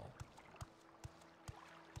we will.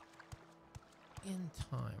 In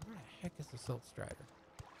time. Where the heck is the Silt Strider?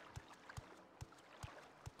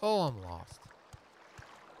 Oh, I'm lost.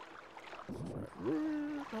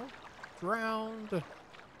 Oh, drowned.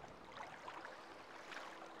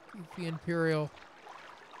 Goofy Imperial.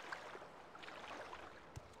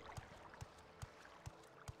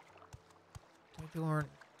 Did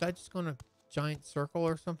I just go in a giant circle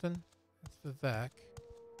or something? That's Vivek.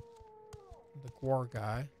 The Gwar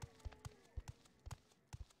guy.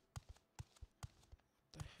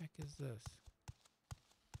 What the heck is this?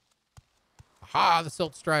 Aha, the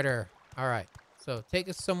Silt Strider. All right. So take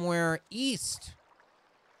us somewhere east.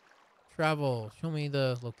 Travel. Show me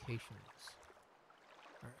the locations.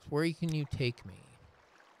 All right. So where can you take me?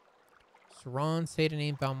 Saran,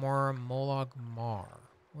 Satanin, Balmora, Molag Mar.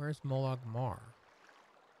 Where's Molag Mar?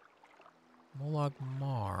 Molag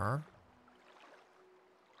Mar.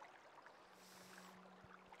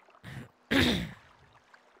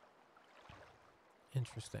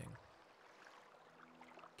 Interesting.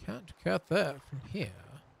 Can't get that from here.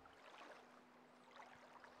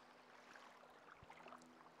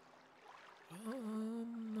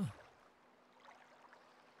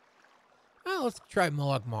 Well, let's try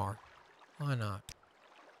Molag Mar. Why not?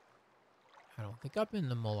 I don't think I've been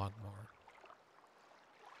to Molag Mar.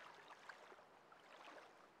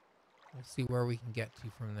 We'll see where we can get to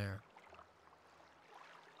from there.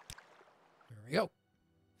 There we go.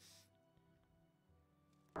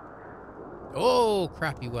 Oh,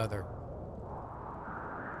 crappy weather.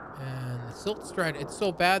 And the Silt Strider, it's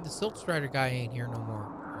so bad the Silt Strider guy ain't here no more.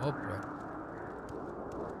 Oh boy.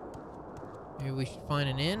 Maybe we should find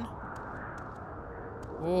an inn?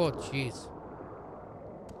 Oh, jeez.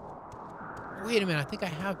 Wait a minute, I think I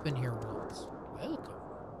have been here once. Welcome.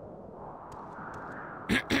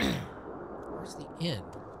 Where's the inn?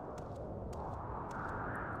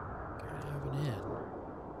 Gotta have an inn.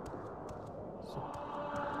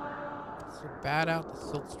 So bad out the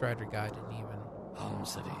Silt Strider guy didn't even... Home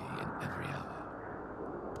city in every hour.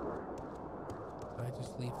 Did I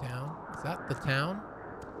just leave town? Is that the town?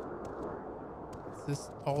 Is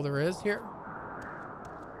this all there is here?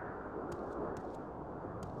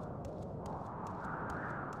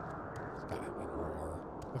 There's gotta be more.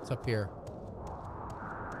 What's up here?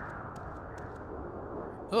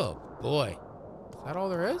 Oh boy. Is that all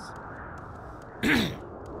there is? I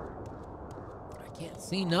can't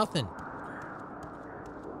see nothing.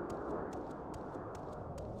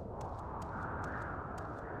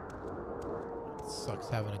 Sucks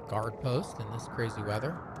having a guard post in this crazy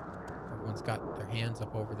weather. Everyone's got their hands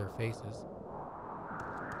up over their faces. Is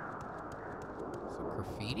it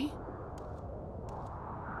graffiti?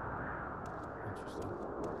 Interesting.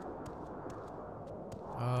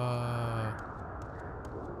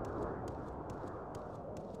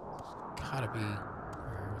 There's gotta be...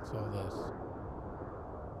 Alright, what's all this?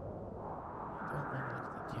 I don't want to look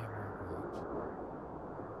at the camera route.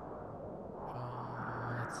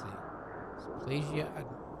 Let's see. Plagia,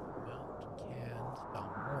 Mount Cans,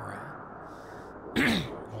 Balmora,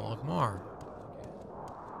 Molag Mar.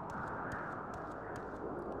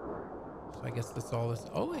 So I guess that's all this.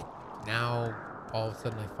 Oh wait, now all of a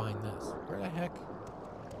sudden I find this. Where the heck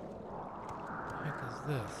is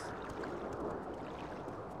this?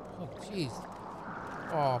 Oh jeez.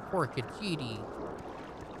 Oh, poor Kachidi.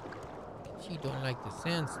 Kachidi don't like the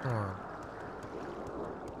sandstorm.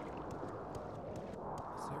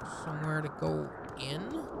 Somewhere to go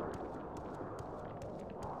in?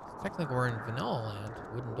 Technically, we're in Vanilla Land.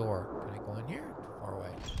 Wooden door. Can I go in here? far away.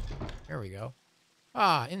 There we go.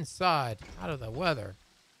 Ah, inside, out of the weather.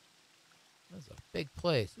 This is a big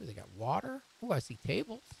place. Ooh, they got water. Ooh, I see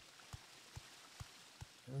tables.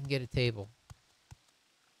 We can get a table.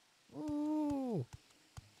 Ooh.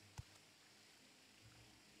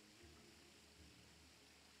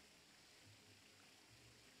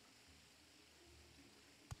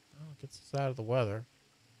 Oh, it gets us out of the weather.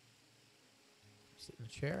 Sit in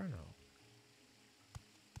the chair? No.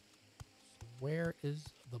 So where is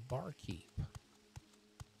the barkeep?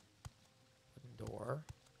 Wooden door.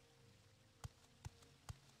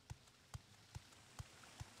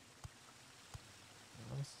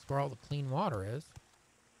 Well, this is where all the clean water is.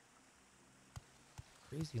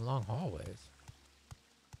 Crazy long hallways.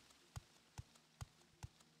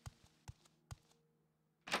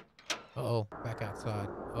 Uh-oh, back outside.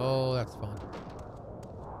 Oh, that's fun.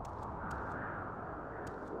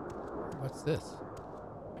 What's this?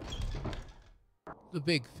 The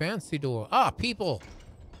big fancy door. Ah, people!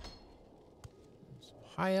 Some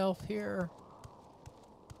high elf here.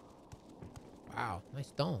 Wow,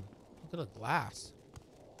 nice dome. Look at the glass.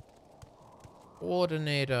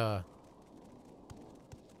 Coordinator.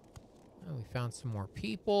 Oh, we found some more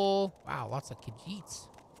people. Wow, lots of Khajiits.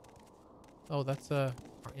 Oh, that's a...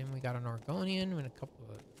 And we got an Argonian and a couple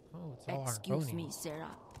of... Oh, it's all Excuse Argonian. me,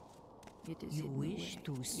 Sarah. It is You in the wish way.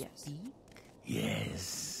 to Yes. speak?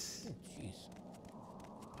 Yes. Oh, jeez.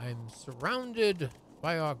 I'm surrounded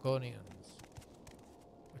by Argonians.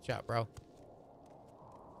 Watch out, bro.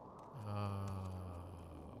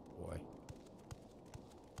 Boy.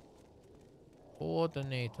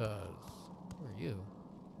 Coordinators. Who are you?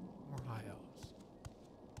 More high elves.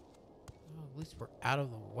 Well, at least we're out of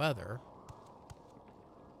the weather.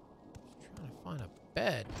 Just trying to find a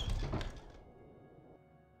bed.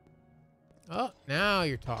 Oh, now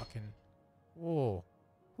you're talking. Whoa.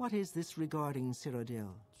 What is this regarding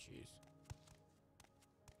Cyrodiil? Jeez.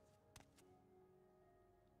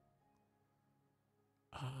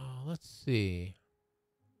 Let's see.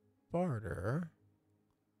 Barter.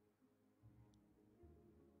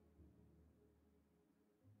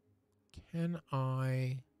 Can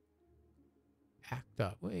I act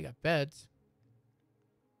up? Well, you got beds.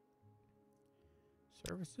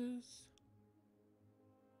 Services.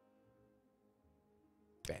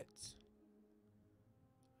 Beds.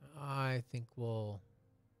 I think we'll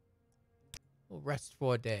rest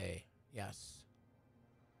for a day. Yes.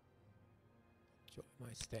 Enjoy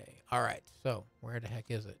my stay. All right. So where the heck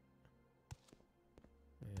is it?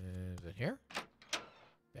 Is it here?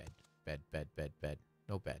 Bed. Bed. Bed. Bed. Bed.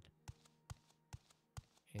 No bed.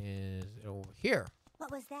 Is it over here? What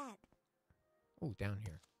was that? Oh, down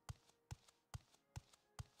here.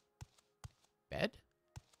 Bed?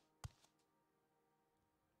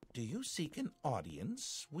 Do you seek an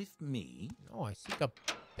audience with me? No, I seek a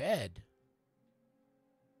bed.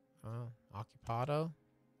 Oh, occupado.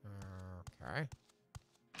 Okay.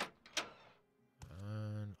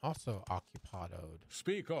 And also occupadoed.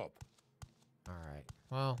 Speak up. All right.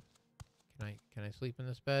 Well, can I sleep in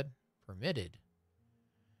this bed? Permitted.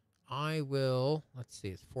 I will. Let's see.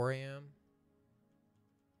 It's 4 a.m.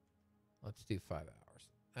 Let's do 5 hours.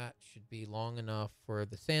 That should be long enough for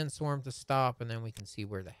the sandstorm to stop, and then we can see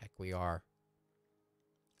where the heck we are.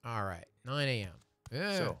 All right. 9 a.m.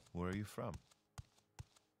 Yeah. So, where are you from?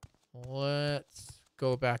 Let's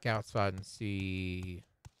go back outside and see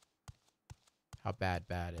how bad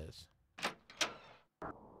is.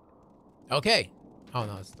 Okay. Oh,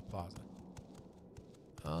 no, it's the plaza.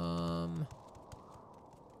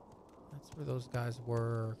 That's where those guys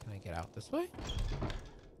were. Can I get out this way?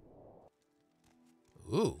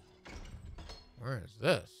 Ooh. Where is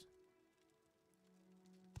this?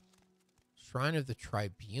 Shrine of the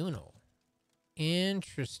Tribunal.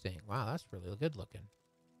 Interesting. Wow, that's really good looking.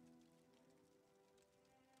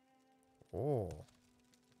 Oh.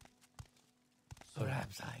 So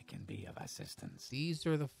Perhaps I can be of assistance. these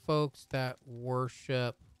are the folks that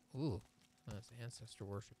worship. Ooh, that's ancestor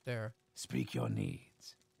worship there. Speak your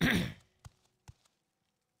needs.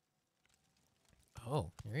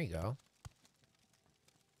 Oh, there you go.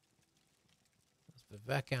 That's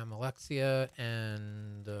Vivek, Alexia,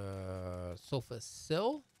 and Sofa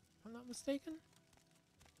Sil, if I'm not mistaken.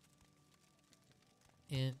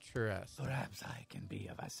 Interesting. Perhaps I can be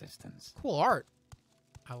of assistance. Cool art.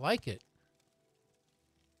 I like it.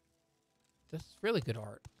 This is really good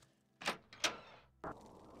art.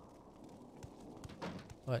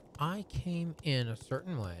 But I came in a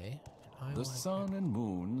certain way. And I The like sun and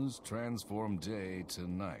moons transform day to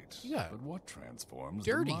night. Yeah. But what transforms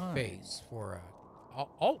dirty the mind? face for a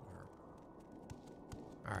Altmer.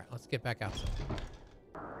 All right, let's get back outside.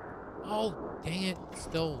 Oh, dang it.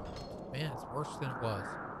 Still, man, it's worse than it was.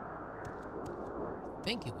 I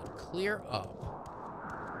think it would clear up.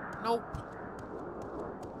 Nope.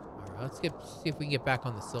 Alright, let's see if we can get back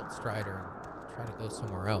on the Silt Strider and try to go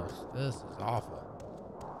somewhere else. This is awful.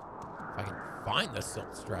 If I can find the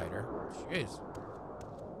Silt Strider. Jeez.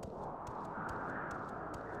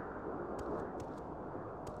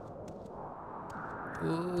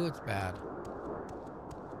 Ooh, it's bad.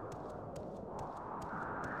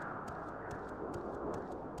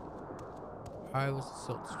 If I was a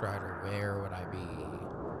Silt Strider, where would I be?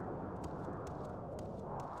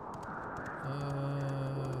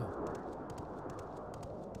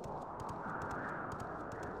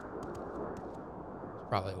 It's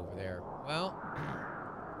probably over there. Well,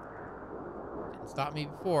 didn't stop me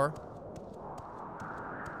before.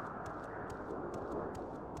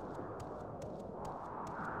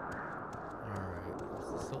 Alright, is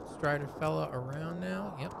the Silt Strider fella around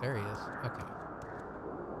now? Yep, there he is. Okay.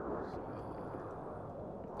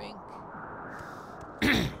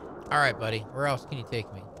 Alright, buddy. Where else can you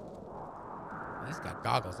take me? He's got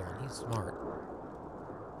goggles on. He's smart.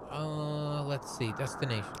 Let's see.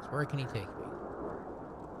 Destinations. Where can he take me?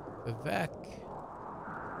 Vivek.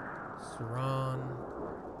 Saran.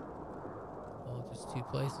 Oh, just 2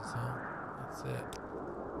 places, huh? That's it.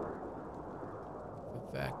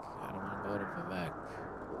 Vivek. I don't want to go to Vivek.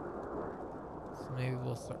 So maybe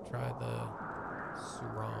we'll try the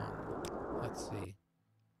Saran. Let's see.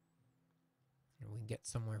 We can get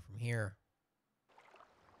somewhere from here.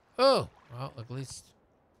 Oh, well, at least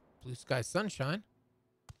blue sky sunshine.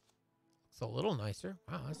 Looks a little nicer.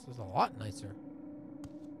 Wow, this is a lot nicer.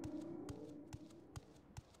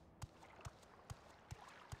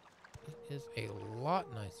 It is a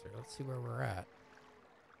lot nicer. Let's see where we're at.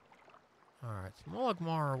 Alright, so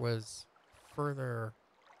Molagmar was further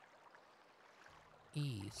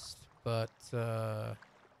east, but I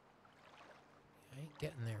ain't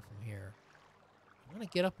getting there from here. I want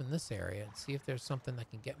to get up in this area and see if there's something that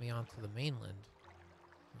can get me onto the mainland.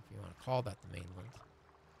 If you want to call that the mainland.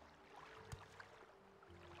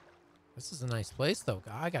 This is a nice place, though.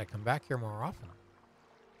 I got to come back here more often.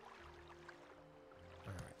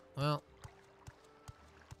 Alright, well.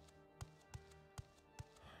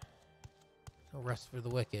 No rest for the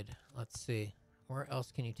wicked. Let's see. Where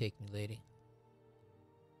else can you take me, lady?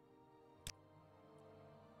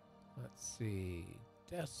 Let's see.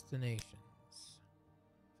 Destinations.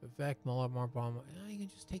 Vivek, Molagmar, Bomb. You can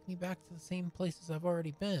just take me back to the same places I've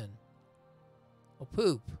already been. Oh,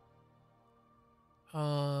 poop.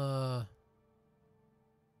 Alright,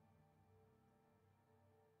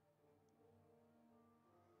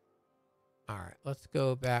 let's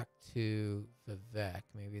go back to Vivek.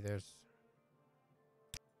 Maybe there's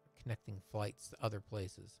connecting flights to other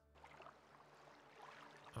places.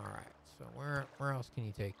 Alright, so where else can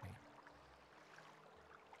you take me?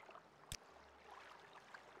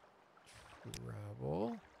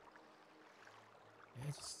 Travel. Yeah,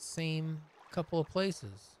 it's just the same couple of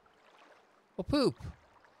places. Well, poop.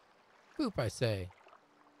 Poop, I say.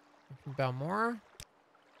 I'm from Balmora.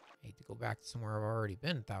 Hate to go back to somewhere I've already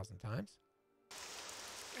been 1,000 times.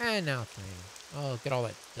 And now it's raining. Oh, get all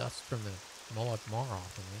that dust from the Molagmar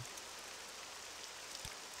off of me.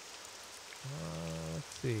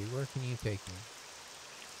 Let's see. Where can you take me?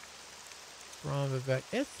 From Vivek.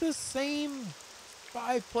 It's the same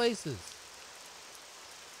 5 places.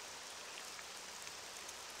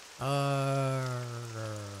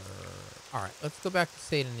 Alright, let's go back to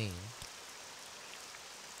Satanin.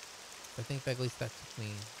 I think at least that took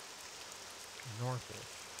me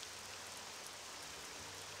northish.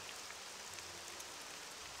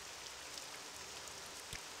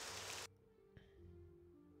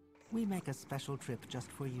 We make a special trip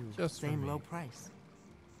just for you. Just for Same me. low price.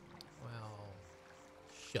 Well,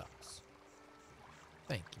 shucks.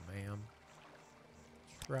 Thank you, ma'am.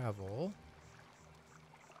 Travel.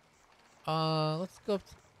 Let's go up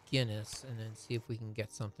to Guinness and then see if we can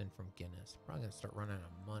get something from Guinness. Probably gonna start running out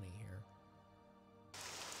of money here.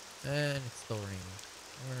 And it's still raining.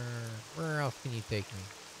 Where else can you take me?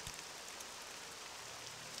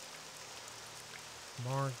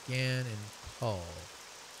 Margan and Cull.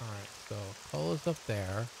 Alright, so Cull is up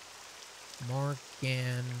there.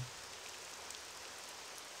 Margan.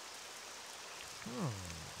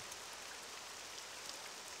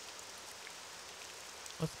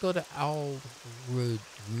 Let's go to Run.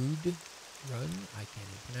 I can't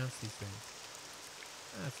even pronounce these things.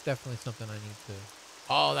 That's definitely something I need to...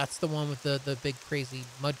 Oh, that's the one with the big crazy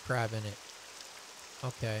mud crab in it.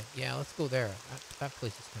 Okay, yeah, let's go there. That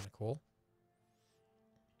place is kind of cool.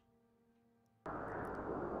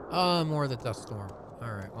 More of the dust storm.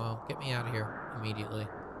 Alright, well, get me out of here immediately.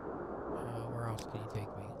 Where else can you take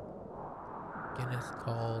me? Guinness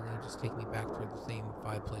Call, can you just take me back to the same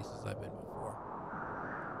 5 places I've been before?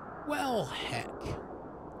 Well, heck.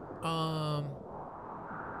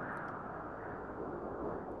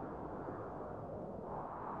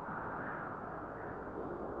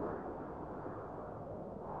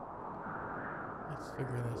 Let's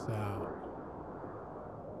figure this out.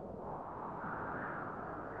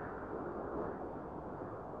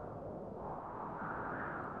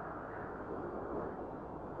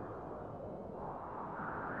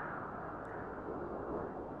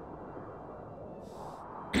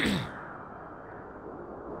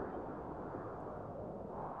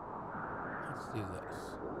 Let's do this.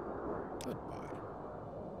 Goodbye.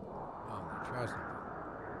 Oh, I'm gonna try something.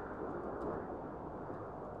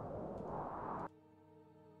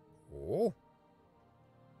 Oh.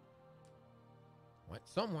 Went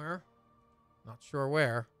somewhere. Not sure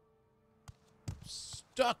where.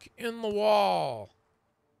 Stuck in the wall.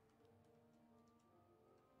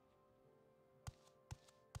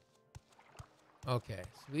 Okay,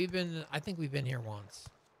 so I think we've been here once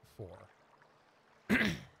before.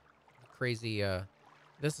 Crazy,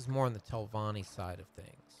 this is more on the Telvanni side of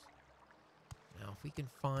things. Now, if we can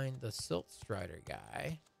find the Silt Strider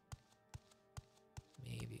guy,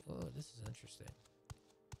 maybe, oh, this is interesting.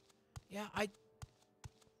 Yeah, I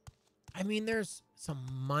mean, there's some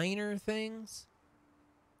minor things,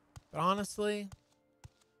 but honestly,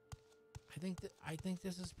 I think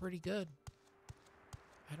this is pretty good.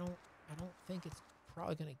 I don't think it's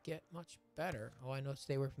probably gonna get much better. Oh, I know,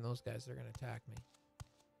 stay away from those guys, they're gonna attack me.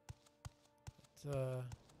 But,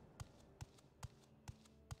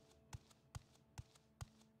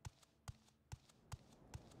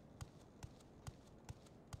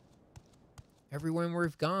 everywhere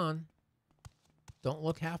we've gone don't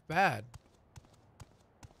look half bad.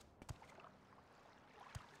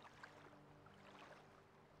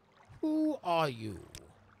 Who are you?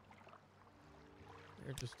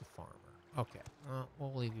 You're just a farmer. Okay, well,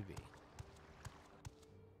 we'll leave you be.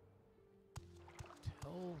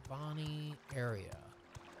 Telvanni area.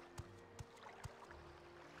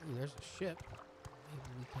 Ooh, there's a ship.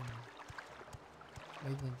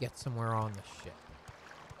 Maybe we can get somewhere on the ship.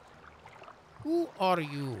 Who are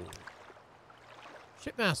you?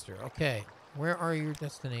 Shipmaster, okay. Where are your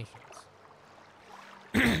destinations?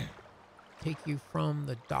 Take you from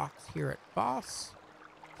the docks here at Voss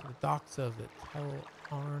to the docks of the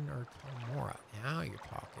Tel-Arn or Telmora. Now you're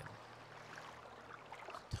talking.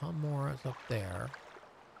 So Telmora's up there.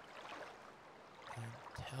 And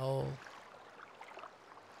Tel-Arn,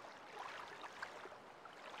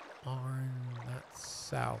 that's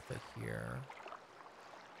south of here.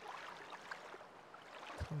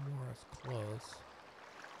 Telmora's close.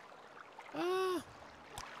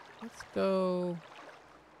 Let's go.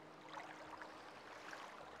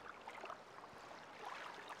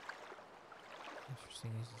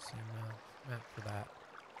 Interesting, use the same map for that.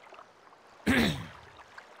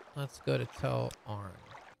 Let's go to Tel-Arn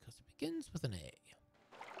because it begins with an A.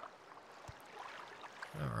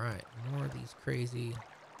 Alright, more of these crazy,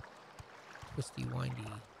 twisty,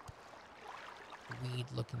 windy,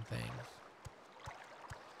 weed-looking things.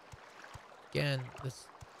 Again, this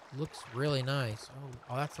looks really nice.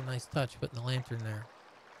 Oh, that's a nice touch, putting the lantern there.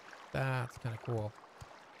 That's kind of cool.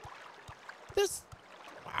 This...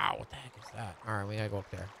 Wow, what the heck is that? Alright, we gotta go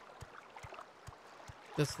up there.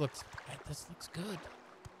 This looks good.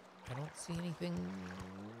 I don't see anything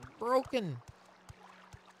broken.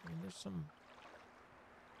 I mean, there's some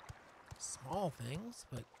small things,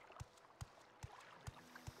 but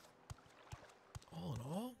all in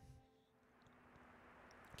all,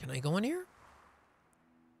 can I go in here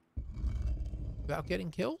without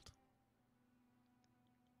getting killed?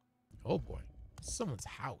 Oh boy, someone's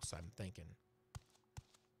house, I'm thinking.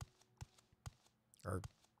 Or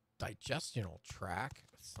digestional tract,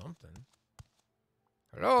 something.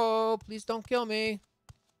 Hello, please don't kill me.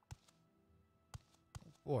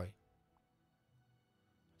 Oh boy.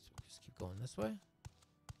 So we just keep going this way.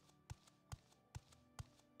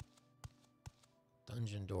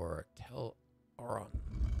 Dungeon door, Tel-Arn.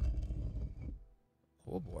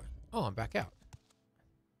 Oh boy. Oh, I'm back out.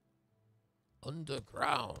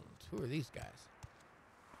 Underground. Who are these guys?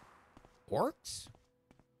 Orcs?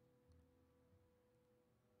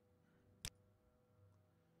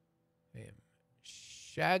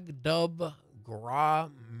 Shagdub Gramers.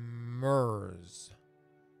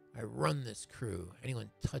 I run this crew.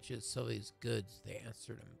 Anyone touches somebody's goods, they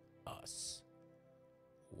answer to us.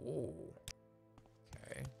 Oh.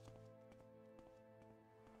 Okay.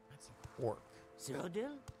 That's an orc.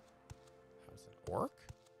 Cyrodiil? How's an orc?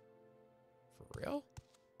 For real?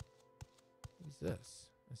 Who's this?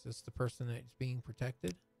 Is this the person that's being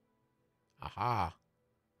protected? Aha.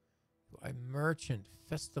 A merchant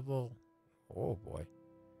festival. Oh, boy.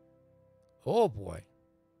 Oh, boy.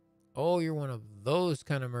 Oh, you're one of those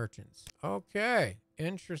kind of merchants. Okay.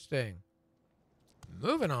 Interesting.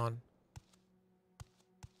 Moving on.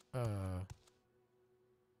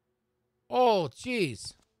 Oh,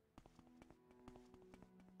 jeez.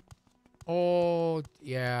 Oh,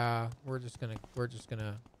 yeah. We're just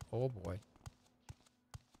gonna, oh, boy.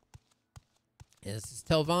 Yeah, this is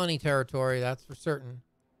Telvanni territory, that's for certain.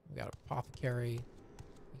 We got a apothecary.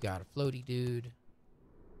 You got a floaty dude.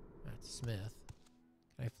 That's Smith.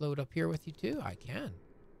 Can I float up here with you too? I can.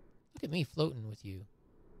 Look at me floating with you.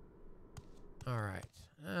 Alright.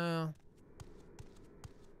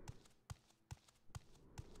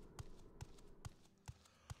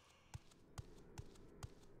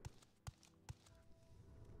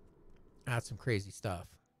 That's some crazy stuff.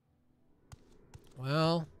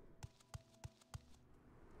 Well,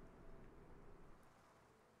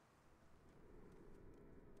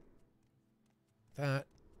 that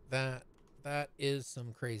is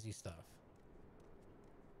some crazy stuff.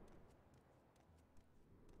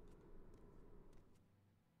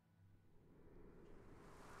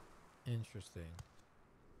 Interesting.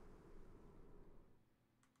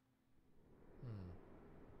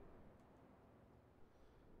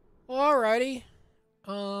 Alrighty.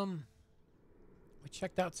 We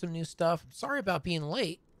checked out some new stuff. I'm sorry about being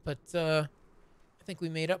late, but I think we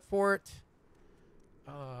made up for it.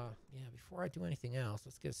 Yeah, before I do anything else,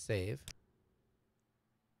 let's get a save.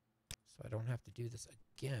 So I don't have to do this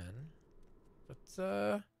again. But,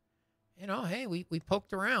 you know, hey, we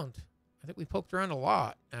poked around. I think we poked around a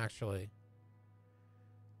lot, actually.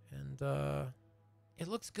 And, it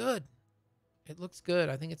looks good. It looks good.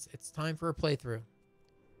 I think it's time for a playthrough.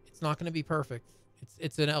 It's not going to be perfect.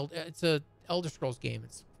 It's a Elder Scrolls game.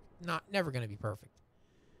 It's never going to be perfect.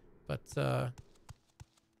 But,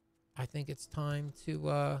 I think it's time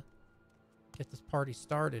to get this party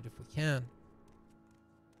started if we can.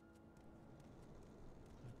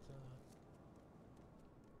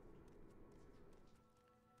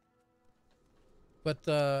 But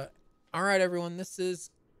all right, everyone. This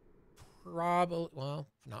is probably, well,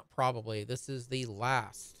 not probably. This is the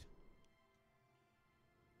last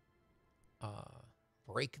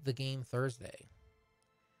Break the Game Thursday.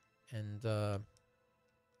 And I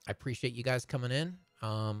appreciate you guys coming in.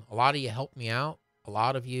 A lot of you helped me out. A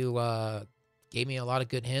lot of you gave me a lot of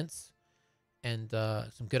good hints and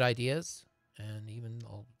some good ideas, and even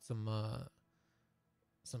some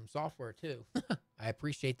software too. I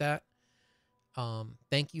appreciate that.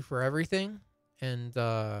 Thank you for everything, and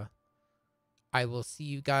I will see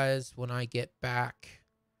you guys when I get back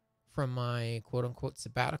from my quote-unquote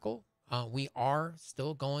sabbatical. We are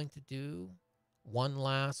still going to do one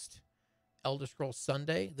last Elder Scrolls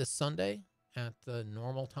Sunday this Sunday at the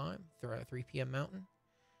normal time, 3 p.m. Mountain.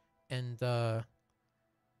 And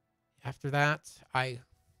after that,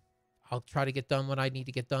 I'll try to get done what I need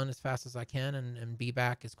to get done as fast as I can and be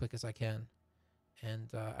back as quick as I can. And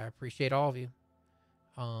I appreciate all of you.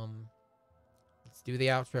 Let's do the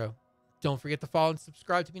outro. Don't forget to follow and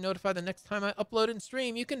subscribe to be notified the next time I upload and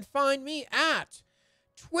stream. You can find me at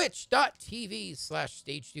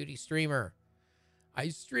twitch.tv/StageDoodyStreamer. I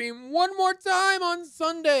stream one more time on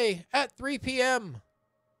Sunday at 3 p.m.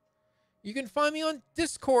 You can find me on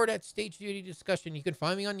Discord at Stage Duty Discussion. You can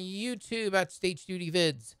find me on YouTube at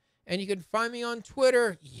StageDoodyVids. And you can find me on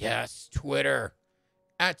Twitter, yes, Twitter,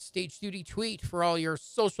 at StageDoodyTweet for all your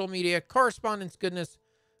social media correspondence goodness.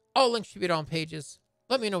 All links should be on pages.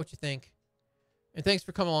 Let me know what you think. And thanks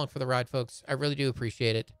for coming along for the ride, folks. I really do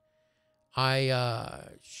appreciate it. I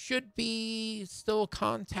should be still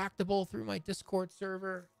contactable through my Discord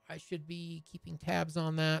server. I should be keeping tabs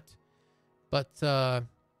on that. But, and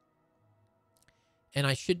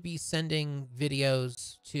I should be sending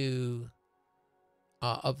videos to,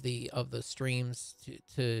 of the streams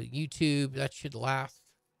to YouTube. That should last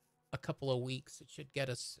a couple of weeks. It should get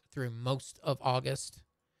us through most of August.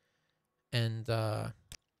 And,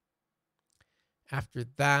 after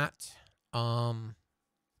that, yeah,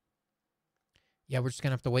 we're just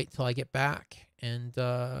going to have to wait until I get back. And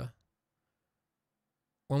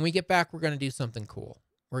when we get back, we're going to do something cool.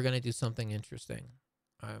 We're going to do something interesting.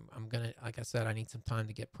 I'm going to, like I said, I need some time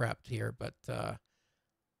to get prepped here. But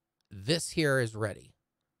this here is ready.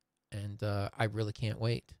 And I really can't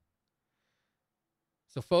wait.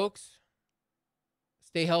 So, folks,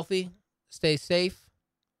 stay healthy. Stay safe.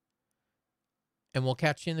 And we'll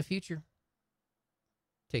catch you in the future.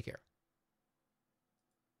 Take care.